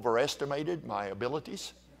overestimated my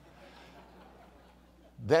abilities,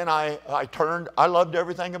 then I loved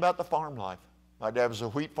everything about the farm life. My dad was a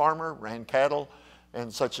wheat farmer, ran cattle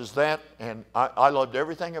and such as that, and I loved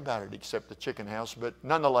everything about it except the chicken house, but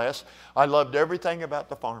nonetheless, I loved everything about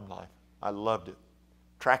the farm life. I loved it.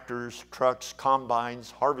 Tractors, trucks,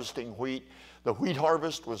 combines, harvesting wheat. The wheat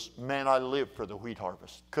harvest was, man, I lived for the wheat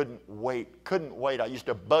harvest. Couldn't wait. I used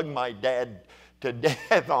to bug my dad to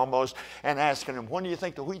death almost, and asking him, when do you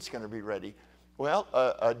think the wheat's going to be ready? Well,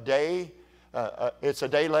 it's a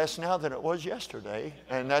day less now than it was yesterday,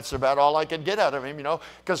 and that's about all I could get out of him, you know,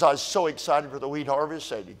 because I was so excited for the wheat harvest.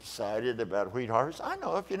 Said excited about wheat harvest. I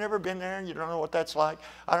know if you've never been there and you don't know what that's like,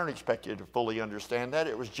 I don't expect you to fully understand that.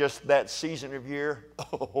 It was just that season of year.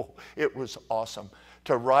 Oh, it was awesome.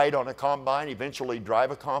 To ride on a combine, eventually drive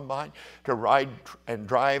a combine, to ride and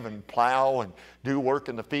drive and plow and do work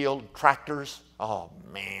in the field, tractors. Oh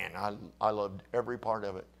man, I loved every part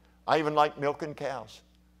of it. I even liked milking cows.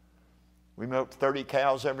 We milked 30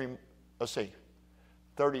 cows let's see,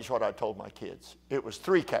 30 is what I told my kids. It was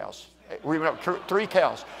 3 cows. We milked 3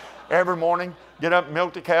 cows. Every morning, get up,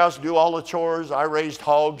 milk the cows, do all the chores. I raised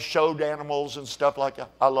hogs, showed animals and stuff like that.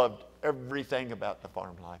 I loved everything about the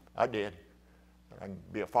farm life. I did. I can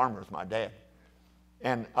be a farmer with my dad.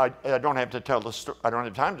 And I don't have to tell the story. I don't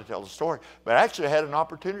have time to tell the story. But I actually had an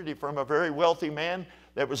opportunity from a very wealthy man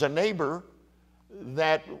that was a neighbor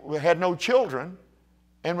that had no children,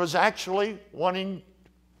 and was actually wanting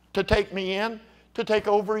to take me in to take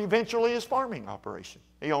over eventually his farming operation.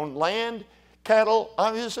 He owned land, cattle.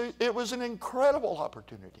 It was an incredible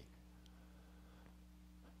opportunity.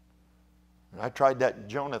 And I tried that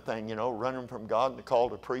Jonah thing, you know, running from God and the call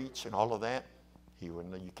to preach and all of that. He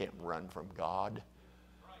wouldn't know you can't run from God.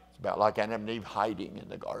 It's about like Adam and Eve hiding in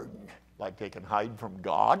the garden. Like they can hide from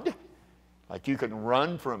God. Like you can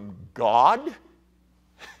run from God.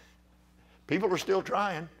 People are still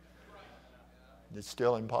trying. It's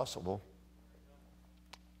still impossible.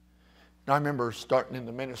 And I remember starting in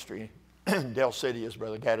the ministry in Del City, as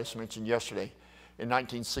Brother Gaddis mentioned yesterday, in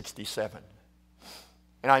 1967.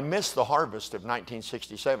 And I missed the harvest of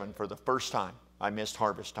 1967 for the first time. I missed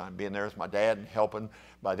harvest time, being there with my dad and helping.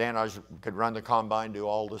 By then I could run the combine, do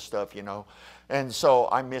all this stuff, you know. And so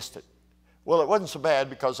I missed it. Well, it wasn't so bad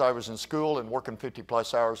because I was in school and working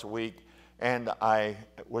 50-plus hours a week. And I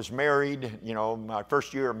was married, you know, my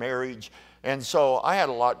first year of marriage. And so I had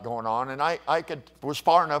a lot going on, and I was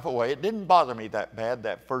far enough away. It didn't bother me that bad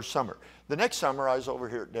that first summer. The next summer, I was over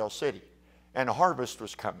here at Del City, and a harvest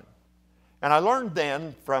was coming. And I learned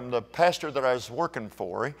then from the pastor that I was working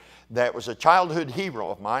for, that was a childhood hero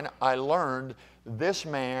of mine, I learned this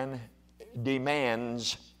man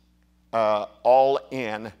demands all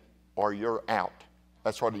in or you're out.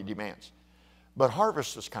 That's what he demands. But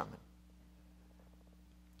harvest was coming.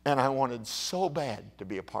 And I wanted so bad to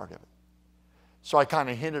be a part of it. So I kind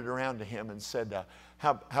of hinted around to him and said,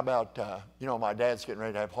 how about, you know, my dad's getting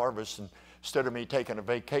ready to have harvest, and instead of me taking a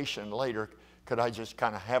vacation later, could I just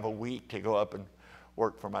kind of have a week to go up and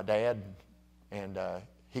work for my dad? And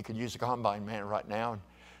he could use a combine man right now.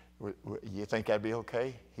 And you think that'd be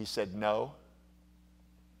okay? He said, no.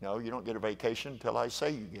 No, you don't get a vacation until I say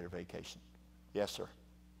you get a vacation. Yes, sir.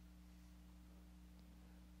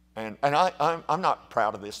 And I'm not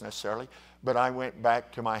proud of this necessarily, but I went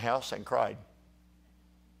back to my house and cried.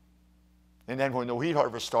 And then when the wheat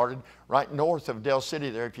harvest started, right north of Del City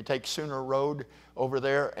there, if you take Sooner Road over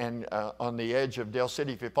there, and on the edge of Del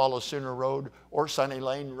City, if you follow Sooner Road or Sunny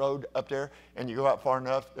Lane Road up there, and you go out far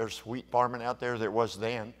enough, there's wheat farming out there. There was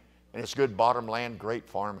then. And it's good bottom land, great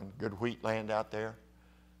farming, good wheat land out there.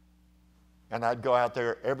 And I'd go out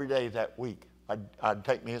there every day that week. I'd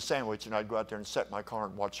take me a sandwich, and I'd go out there and sit in my car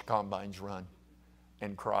and watch the combines run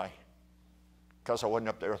and cry because I wasn't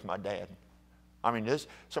up there with my dad. I mean,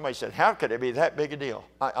 somebody said, how could it be that big a deal?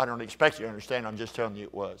 I don't expect you to understand. I'm just telling you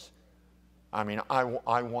it was. I mean,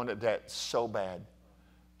 I wanted that so bad.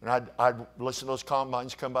 And I'd listen to those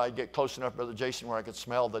combines come by. I'd get close enough, Brother Jason, where I could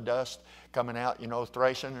smell the dust coming out, you know,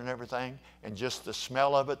 threshing and everything. And just the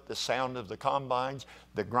smell of it, the sound of the combines,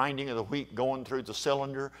 the grinding of the wheat going through the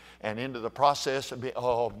cylinder and into the process.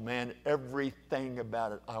 Oh, man, everything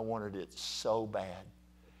about it, I wanted it so bad.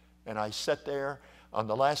 And I sat there. On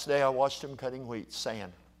the last day, I watched him cutting wheat,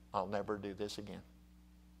 saying, I'll never do this again.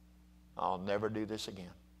 I'll never do this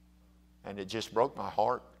again. And it just broke my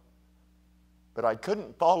heart. But I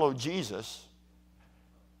couldn't follow Jesus.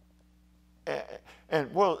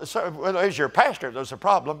 And well, so, as your pastor, there's a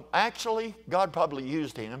problem. Actually, God probably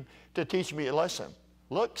used him to teach me a lesson.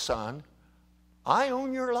 Look, son, I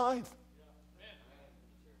own your life.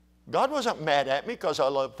 God wasn't mad at me because I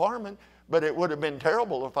love farming. But it would have been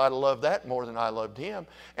terrible if I'd have loved that more than I loved him.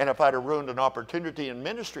 And if I'd have ruined an opportunity in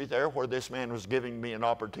ministry there where this man was giving me an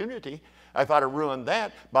opportunity, if I'd have ruined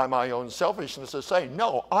that by my own selfishness to say,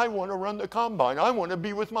 no, I want to run the combine. I want to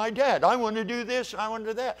be with my dad. I want to do this and I want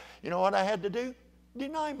to do that. You know what I had to do?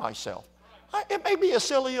 Deny myself. It may be a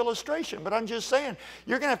silly illustration, but I'm just saying,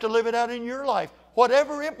 you're going to have to live it out in your life.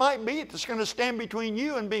 whatever it might be that's going to stand between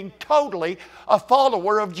you and being totally a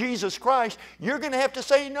follower of Jesus Christ, you're going to have to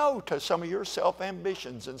say no to some of your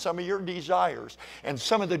self-ambitions and some of your desires and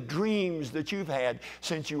some of the dreams that you've had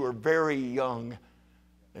since you were very young.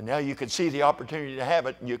 And now you can see the opportunity to have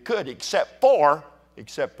it, and you could, except for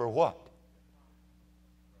what?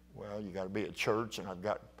 Well, you got to be at church, and I've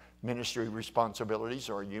got ministry responsibilities,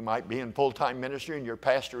 or you might be in full-time ministry and your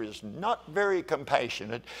pastor is not very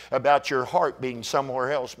compassionate about your heart being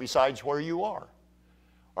somewhere else besides where you are.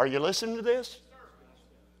 Are you listening to this?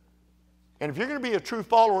 And if you're going to be a true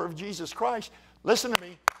follower of Jesus Christ, listen to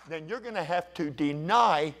me, then you're going to have to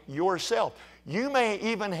deny yourself. You may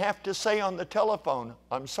even have to say on the telephone,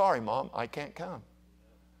 I'm sorry, Mom, I can't come.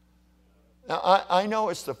 Now, I know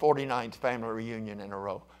it's the 49th family reunion in a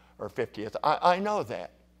row, or 50th. I know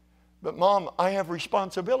that. But Mom, I have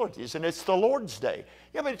responsibilities, and it's the Lord's Day.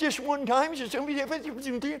 Yeah, but just one time,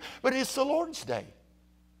 but it's the Lord's Day.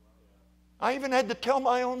 I even had to tell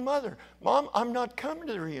my own mother, Mom, I'm not coming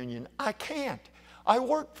to the reunion. I can't. I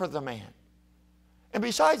work for the man. And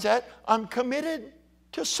besides that, I'm committed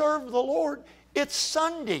to serve the Lord. It's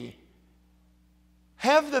Sunday.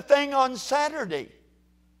 Have the thing on Saturday.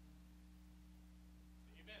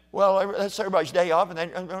 Well, that's everybody's day off, and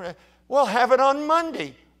then, well, have it on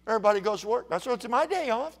Monday. Everybody goes to work. That's what's my day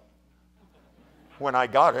off. When I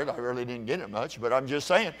got it, I really didn't get it much, but I'm just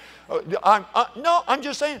saying. I'm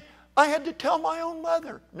just saying. I had to tell my own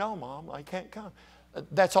mother, no, Mom, I can't come.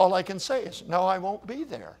 That's all I can say is, no, I won't be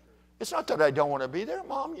there. It's not that I don't want to be there.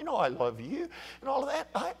 Mom, you know I love you and all of that.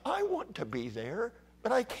 I want to be there,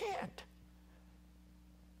 but I can't.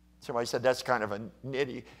 Somebody said that's kind of a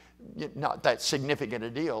nitty, not that significant a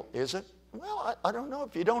deal, is it? Well, I don't know.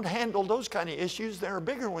 If you don't handle those kind of issues, there are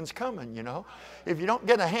bigger ones coming, you know. If you don't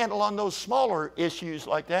get a handle on those smaller issues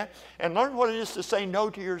like that and learn what it is to say no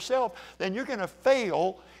to yourself, then you're going to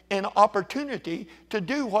fail in opportunity to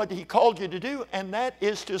do what He called you to do, and that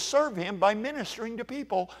is to serve Him by ministering to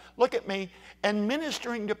people. Look at me. And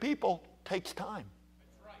ministering to people takes time.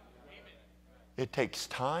 It takes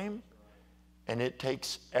time, and it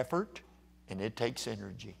takes effort, and it takes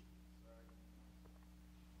energy.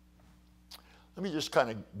 Let me just kind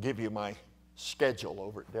of give you my schedule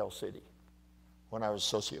over at Del City when I was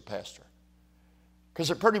associate pastor. Because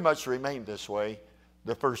it pretty much remained this way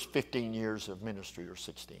the first 15 years of ministry, or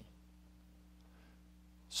 16.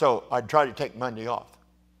 So I'd try to take Monday off.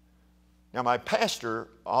 Now my pastor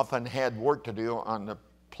often had work to do on the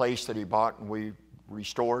place that he bought and we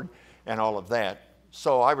restored and all of that.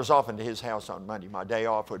 So I was often to his house on Monday. My day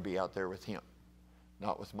off would be out there with him,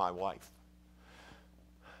 not with my wife.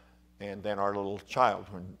 And then our little child,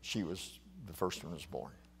 when the first one was born.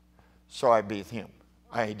 So I'd be with him.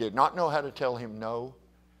 I did not know how to tell him no.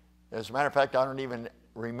 As a matter of fact, I don't even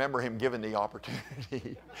remember him given the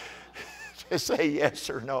opportunity to say yes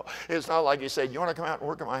or no. It's not like he said, you want to come out and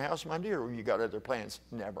work at my house Monday, or you got other plans?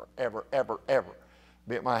 Never, ever, ever, ever.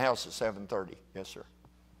 Be at my house at 7:30. Yes, sir.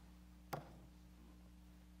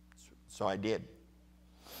 So I did.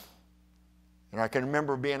 And I can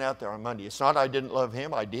remember being out there on Monday. It's not I didn't love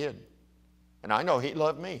him, I did. And I know he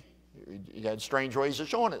loved me. He had strange ways of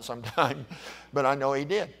showing it sometimes, but I know he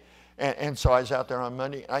did. And so I was out there on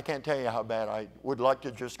Monday. I can't tell you how bad I would like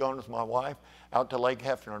to just go with my wife out to Lake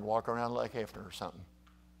Hefner and walk around Lake Hefner or something.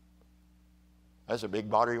 That's a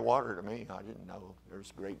big body of water to me. I didn't know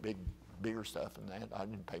there's great big beer stuff and that. I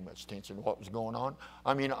didn't pay much attention to what was going on.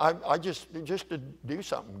 I mean, I just to do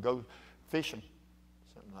something, go fishing.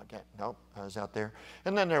 Like that. Nope, I was out there.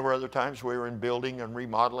 And then there were other times we were in building and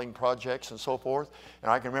remodeling projects and so forth. And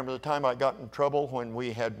I can remember the time I got in trouble when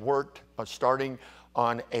we had worked, starting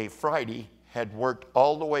on a Friday, had worked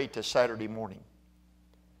all the way to Saturday morning.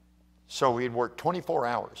 So we had worked 24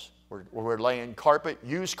 hours. We're laying carpet,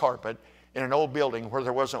 used carpet, in an old building where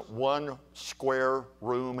there wasn't one square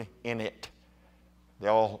room in it. They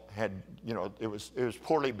all had, you know, it was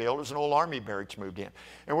poorly built. It was an old army barracks moved in.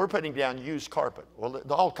 And we're putting down used carpet. Well,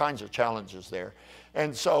 all kinds of challenges there.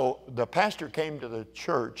 And so the pastor came to the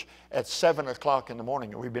church at 7 o'clock in the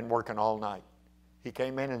morning, and we've been working all night. He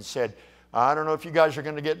came in and said, I don't know if you guys are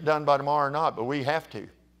going to get done by tomorrow or not, but we have to.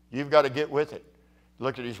 You've got to get with it. He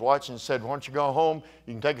looked at his watch and said, why don't you go home,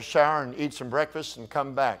 you can take a shower and eat some breakfast and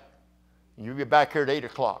come back. And you'll be back here at 8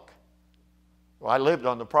 o'clock. Well, I lived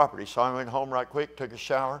on the property, so I went home right quick, took a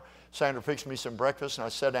shower. Sandra fixed me some breakfast, and I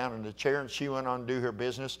sat down in the chair, and she went on to do her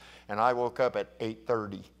business, and I woke up at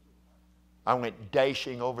 8:30. I went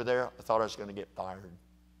dashing over there. I thought I was going to get fired.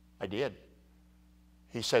 I did.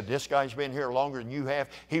 He said, this guy's been here longer than you have.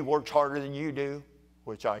 He works harder than you do,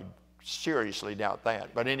 which I seriously doubt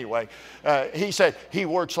that. But anyway, he said he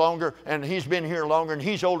works longer and he's been here longer and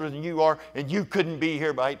he's older than you are and you couldn't be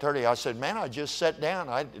here by 8:30. I said, man, I just sat down.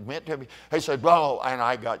 I meant to be. He said, well, and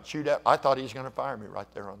I got chewed up. I thought he was going to fire me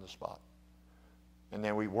right there on the spot. And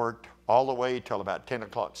then we worked all the way till about 10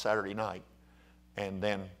 o'clock Saturday night and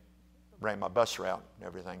then ran my bus route and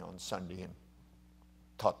everything on Sunday and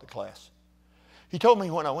taught the class. He told me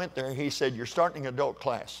when I went there, he said, you're starting an adult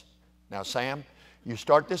class. Now, Sam, you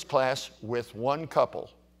start this class with one couple.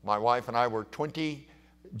 My wife and I were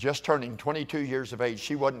just turning 22 years of age.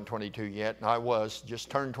 She wasn't 22 yet, and I was, just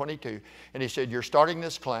turned 22. And he said, you're starting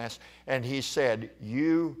this class, and he said,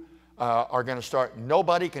 you are going to start,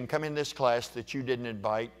 nobody can come in this class that you didn't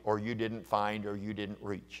invite or you didn't find or you didn't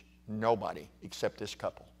reach. Nobody except this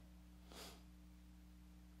couple.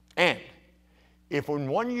 And if in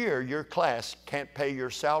 1 year your class can't pay your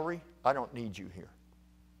salary, I don't need you here.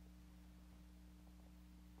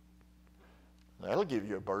 That'll give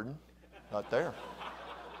you a burden, not there.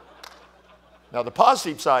 Now the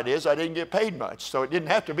positive side is I didn't get paid much, so it didn't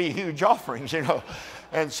have to be huge offerings, you know.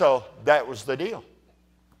 And so that was the deal.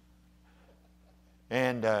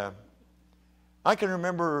 And I can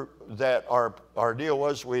remember that our deal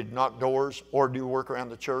was we'd knock doors or do work around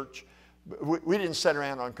the church. We didn't sit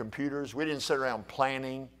around on computers. We didn't sit around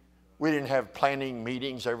planning. We didn't have planning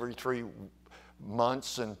meetings every 3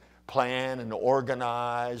 months and plan and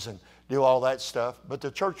organize and do all that stuff. But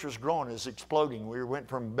the church was growing, it was exploding. We went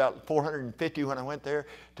from about 450 when I went there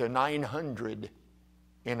to 900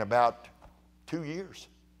 in about 2 years.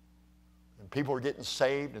 And people were getting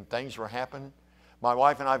saved and things were happening. My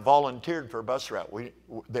wife and I volunteered for a bus route.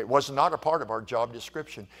 That was not a part of our job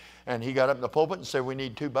description. And he got up in the pulpit and said, we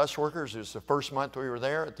need 2 bus workers. It was the first month we were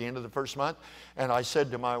there, at the end of the first month. And I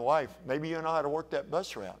said to my wife, maybe you know how to work that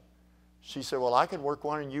bus route. She said, well, I could work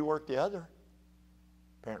one and you work the other.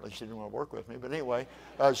 Apparently she didn't want to work with me. But anyway,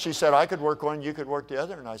 she said, I could work one, you could work the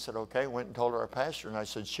other. And I said, okay. Went and told our pastor. And I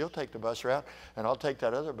said, she'll take the bus route and I'll take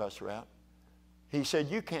that other bus route. He said,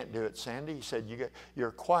 you can't do it, Sandy. He said,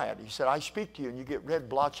 you're quiet. He said, I speak to you and you get red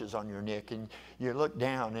blotches on your neck and you look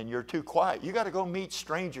down and you're too quiet. You got to go meet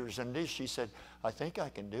strangers and this. She said, I think I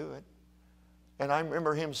can do it. And I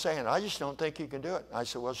remember him saying, I just don't think you can do it. I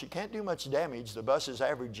said, well, she can't do much damage. The bus is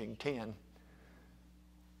averaging 10.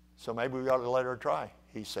 So maybe we ought to let her try.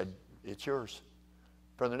 He said, it's yours.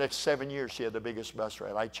 For the next 7 years, she had the biggest bus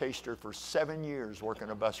route. I chased her for 7 years working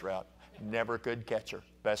a bus route. Never could catch her.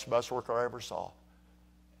 Best bus worker I ever saw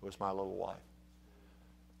was my little wife.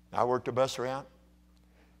 I worked a bus route,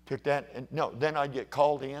 took that, and no, then I'd get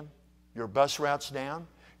called in. Your bus route's down.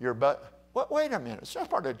 Wait a minute, it's not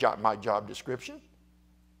part of my job description.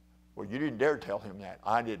 Well, you didn't dare tell him that.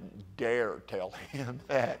 I didn't dare tell him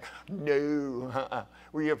that. No.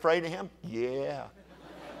 Were you afraid of him? Yeah.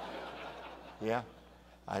 Yeah,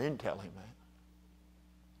 I didn't tell him that.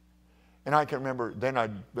 And I can remember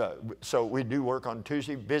then so we'd do work on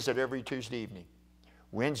Tuesday, visit every Tuesday evening.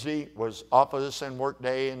 Wednesday was office and work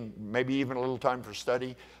day and maybe even a little time for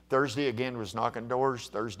study. Thursday again was knocking doors.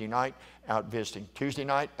 Thursday night out visiting. Tuesday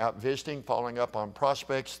night out visiting, following up on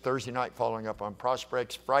prospects. Thursday night following up on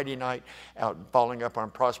prospects. Friday night out following up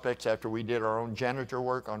on prospects after we did our own janitor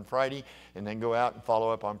work on Friday and then go out and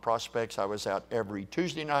follow up on prospects. I was out every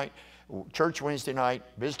Tuesday night, church Wednesday night,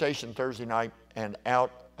 visitation Thursday night, and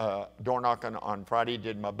out door knocking on Friday.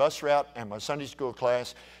 Did my bus route and my Sunday school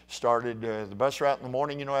class. Started the bus route in the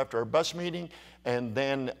morning, you know, after our bus meeting, and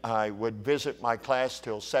then I would visit my class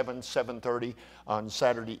till 7:30 on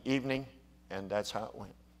Saturday evening, and that's how it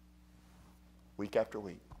went, week after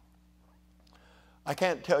week. I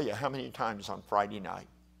can't tell you how many times on Friday night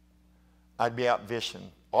I'd be out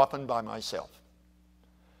visiting, often by myself,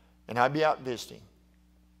 and I'd be out visiting,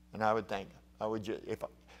 and I would think, I would just, if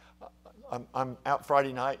I'm out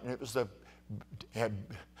Friday night, and it was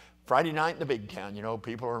Friday night in the big town. You know,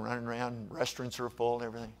 people are running around, restaurants are full and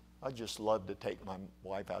everything. I just loved to take my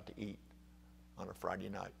wife out to eat on a Friday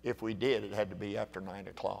night. If we did, it had to be after 9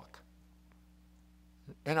 o'clock.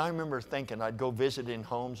 And I remember thinking I'd go visit in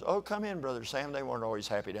homes. Oh, come in, Brother Sam. They weren't always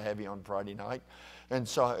happy to have you on Friday night. And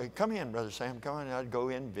so, come in, Brother Sam, come in. And I'd go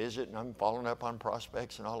in, visit, and I'm following up on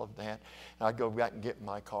prospects and all of that. And I'd go back and get in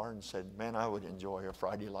my car and said, man, I would enjoy a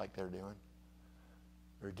Friday like they're doing.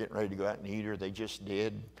 They're getting ready to go out and eat, or they just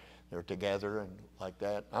did. They're together and like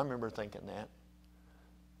that. I remember thinking that.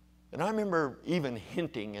 And I remember even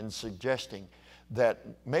hinting and suggesting that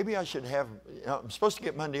maybe I should have, you know, I'm supposed to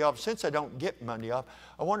get Monday off. Since I don't get Monday off,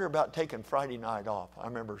 I wonder about taking Friday night off. I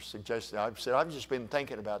remember suggesting, I said, I've just been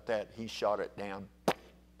thinking about that. He shot it down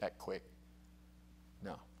that quick.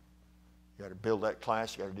 No. You got to build that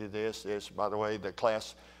class. You got to do this. By the way, the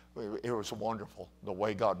class It was wonderful, the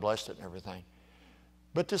way God blessed it and everything.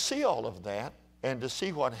 But to see all of that, and to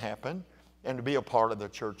see what happened, and to be a part of the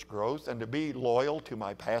church growth, and to be loyal to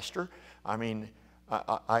my pastor, I mean,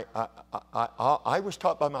 I was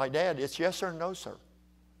taught by my dad, it's yes or no, sir.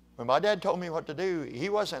 When my dad told me what to do, he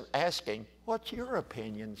wasn't asking, what's your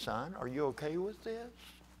opinion, son? Are you okay with this?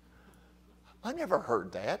 I never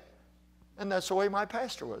heard that. And that's the way my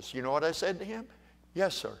pastor was. You know what I said to him?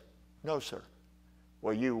 Yes, sir. No, sir.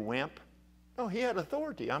 Well, you wimp. No, he had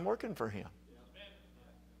authority. I'm working for him.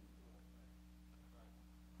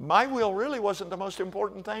 My will really wasn't the most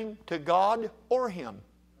important thing to God or him.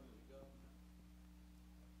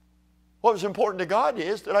 What was important to God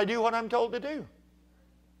is that I do what I'm told to do.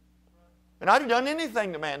 And I'd have done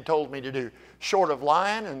anything the man told me to do, short of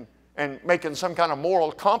lying and making some kind of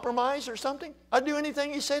moral compromise or something. I'd do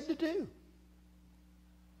anything he said to do.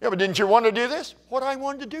 Yeah, but didn't you want to do this? What I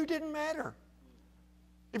wanted to do didn't matter.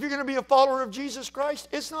 If you're going to be a follower of Jesus Christ,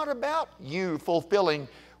 it's not about you fulfilling,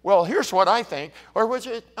 well, here's what I think. Or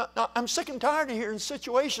I'm sick and tired of hearing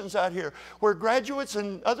situations out here where graduates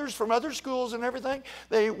and others from other schools and everything,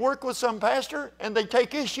 they work with some pastor and they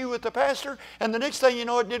take issue with the pastor, and the next thing you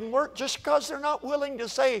know it didn't work just because they're not willing to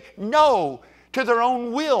say no to their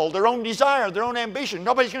own will, their own desire, their own ambition.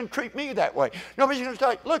 Nobody's going to treat me that way. Nobody's going to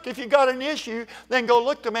say, look, if you got an issue, then go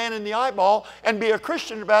look the man in the eyeball and be a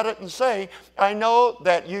Christian about it and say, I know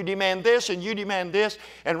that you demand this and you demand this,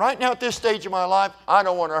 and right now at this stage of my life, I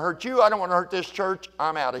don't want to hurt you, I don't want to hurt this church,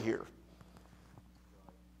 I'm out of here.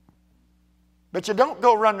 But you don't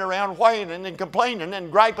go running around whining and complaining and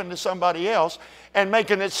griping to somebody else and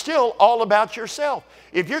making it still all about yourself.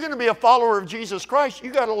 If you're going to be a follower of Jesus Christ,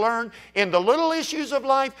 you've got to learn in the little issues of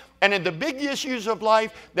life and in the big issues of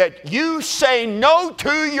life that you say no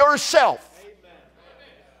to yourself.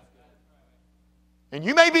 And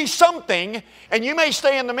you may be something, and you may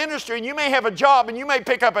stay in the ministry, and you may have a job, and you may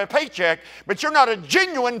pick up a paycheck, but you're not a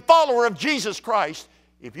genuine follower of Jesus Christ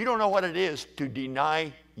if you don't know what it is to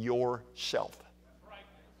deny yourself.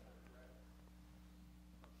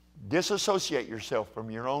 Disassociate yourself from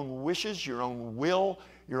your own wishes, your own will,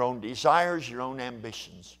 your own desires, your own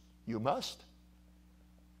ambitions. You must,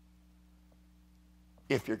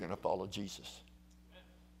 if you're going to follow Jesus.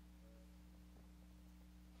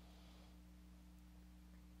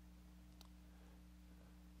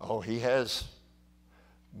 Oh, he has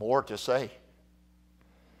more to say.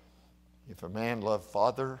 If a man love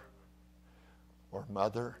father or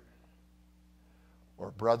mother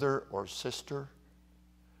or brother or sister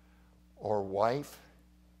or wife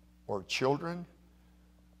or children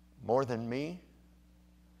more than me,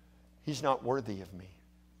 he's not worthy of me.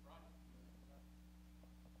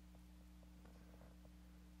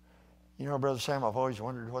 You know, Brother Sam, I've always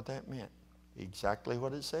wondered what that meant. Exactly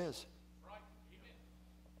what it says.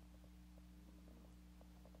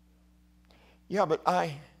 Yeah, but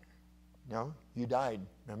no, you died,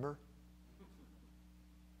 remember?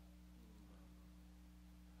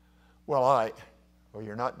 Well,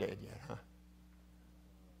 you're not dead yet, huh?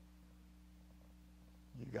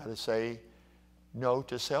 You got to say no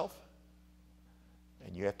to self,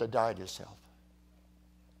 and you have to die to self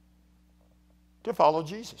to follow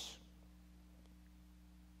Jesus.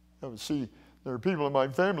 See, there are people in my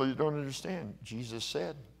family that don't understand. Jesus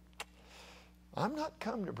said, I'm not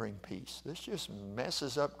come to bring peace. This just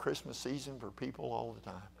messes up Christmas season for people all the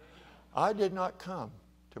time. I did not come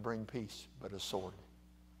to bring peace, but a sword.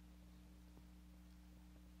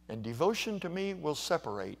 And devotion to me will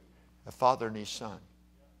separate a father and his son,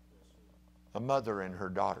 a mother and her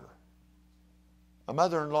daughter, a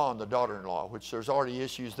mother-in-law and the daughter-in-law, which there's already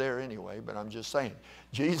issues there anyway, but I'm just saying.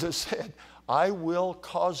 Jesus said, I will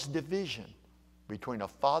cause division between a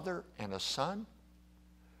father and a son,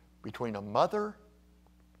 between a mother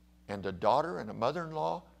and a daughter and a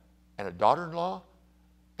mother-in-law and a daughter-in-law,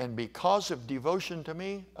 and because of devotion to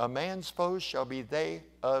me, a man's foes shall be they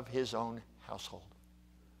of his own household.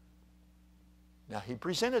 Now, he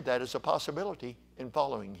presented that as a possibility in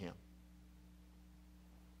following him.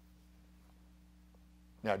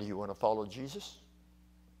 Now, do you want to follow Jesus?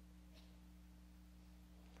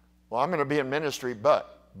 Well, I'm going to be in ministry,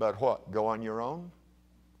 but what? Go on your own?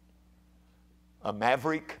 A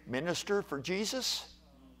maverick minister for Jesus?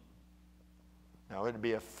 No, it'd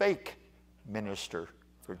be a fake minister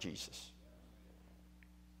for Jesus.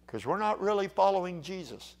 Because we're not really following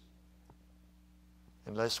Jesus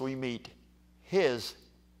unless we meet his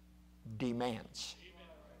demands.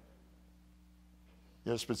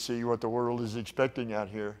 Yes, but see what the world is expecting out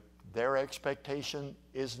here. Their expectation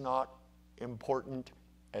is not important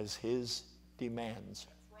as his demands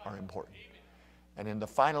are important. And in the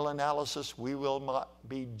final analysis, we will not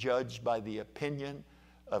be judged by the opinion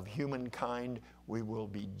of humankind. We will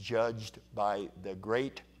be judged by the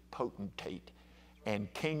great potentate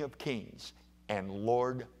and King of Kings and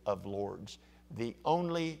Lord of Lords, the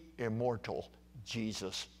only immortal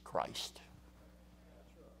Jesus Christ.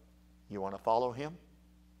 You want to follow him?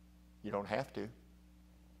 You don't have to.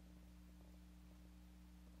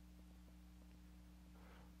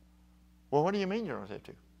 Well, what do you mean you don't have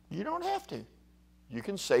to? You don't have to. You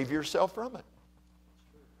can save yourself from it.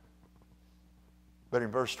 But in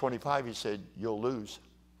verse 25 he said, you'll lose.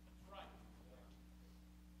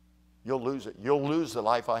 You'll lose it. You'll lose the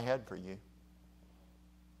life I had for you.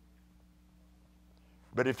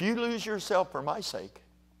 But if you lose yourself for my sake,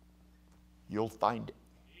 you'll find it.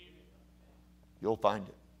 You'll find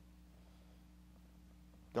it.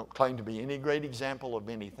 Don't claim to be any great example of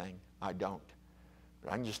anything. I don't.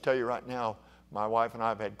 But I can just tell you right now, my wife and I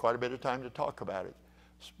have had quite a bit of time to talk about it.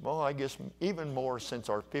 Well, I guess even more since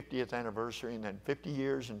our 50th anniversary and then 50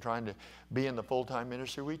 years and trying to be in the full-time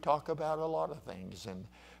ministry, we talk about a lot of things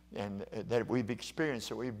and that we've experienced,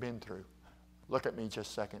 that we've been through. Look at me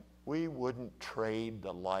just a second. We wouldn't trade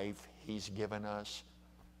the life he's given us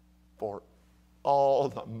for all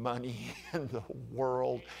the money in the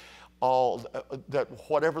world, all that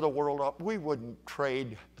whatever the world, we wouldn't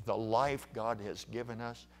trade the life God has given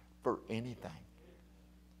us for anything.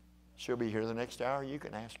 She'll be here the next hour. You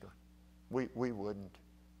can ask her. We wouldn't.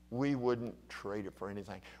 We wouldn't trade it for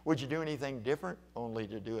anything. Would you do anything different? Only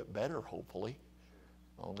to do it better, hopefully.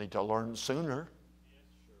 Only to learn sooner.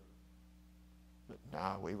 But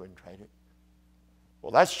no, we wouldn't trade it.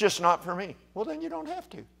 Well, that's just not for me. Well, then you don't have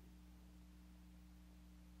to.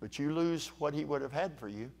 But you lose what he would have had for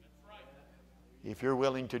you if you're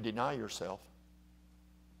willing to deny yourself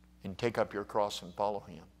and take up your cross and follow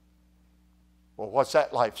him. Well, what's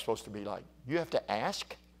that life supposed to be like? You have to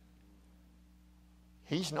ask.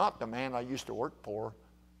 He's not the man I used to work for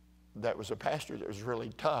that was a pastor that was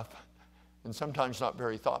really tough and sometimes not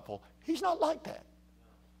very thoughtful. He's not like that.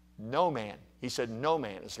 No man. He said, no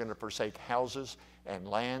man is going to forsake houses and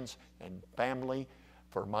lands and family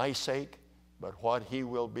for my sake, but what he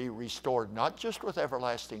will be restored, not just with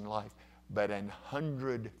everlasting life, but an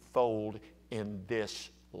 100-fold in this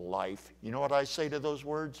life. You know what I say to those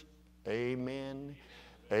words? Amen,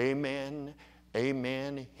 amen,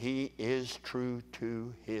 amen. He is true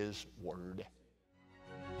to his word.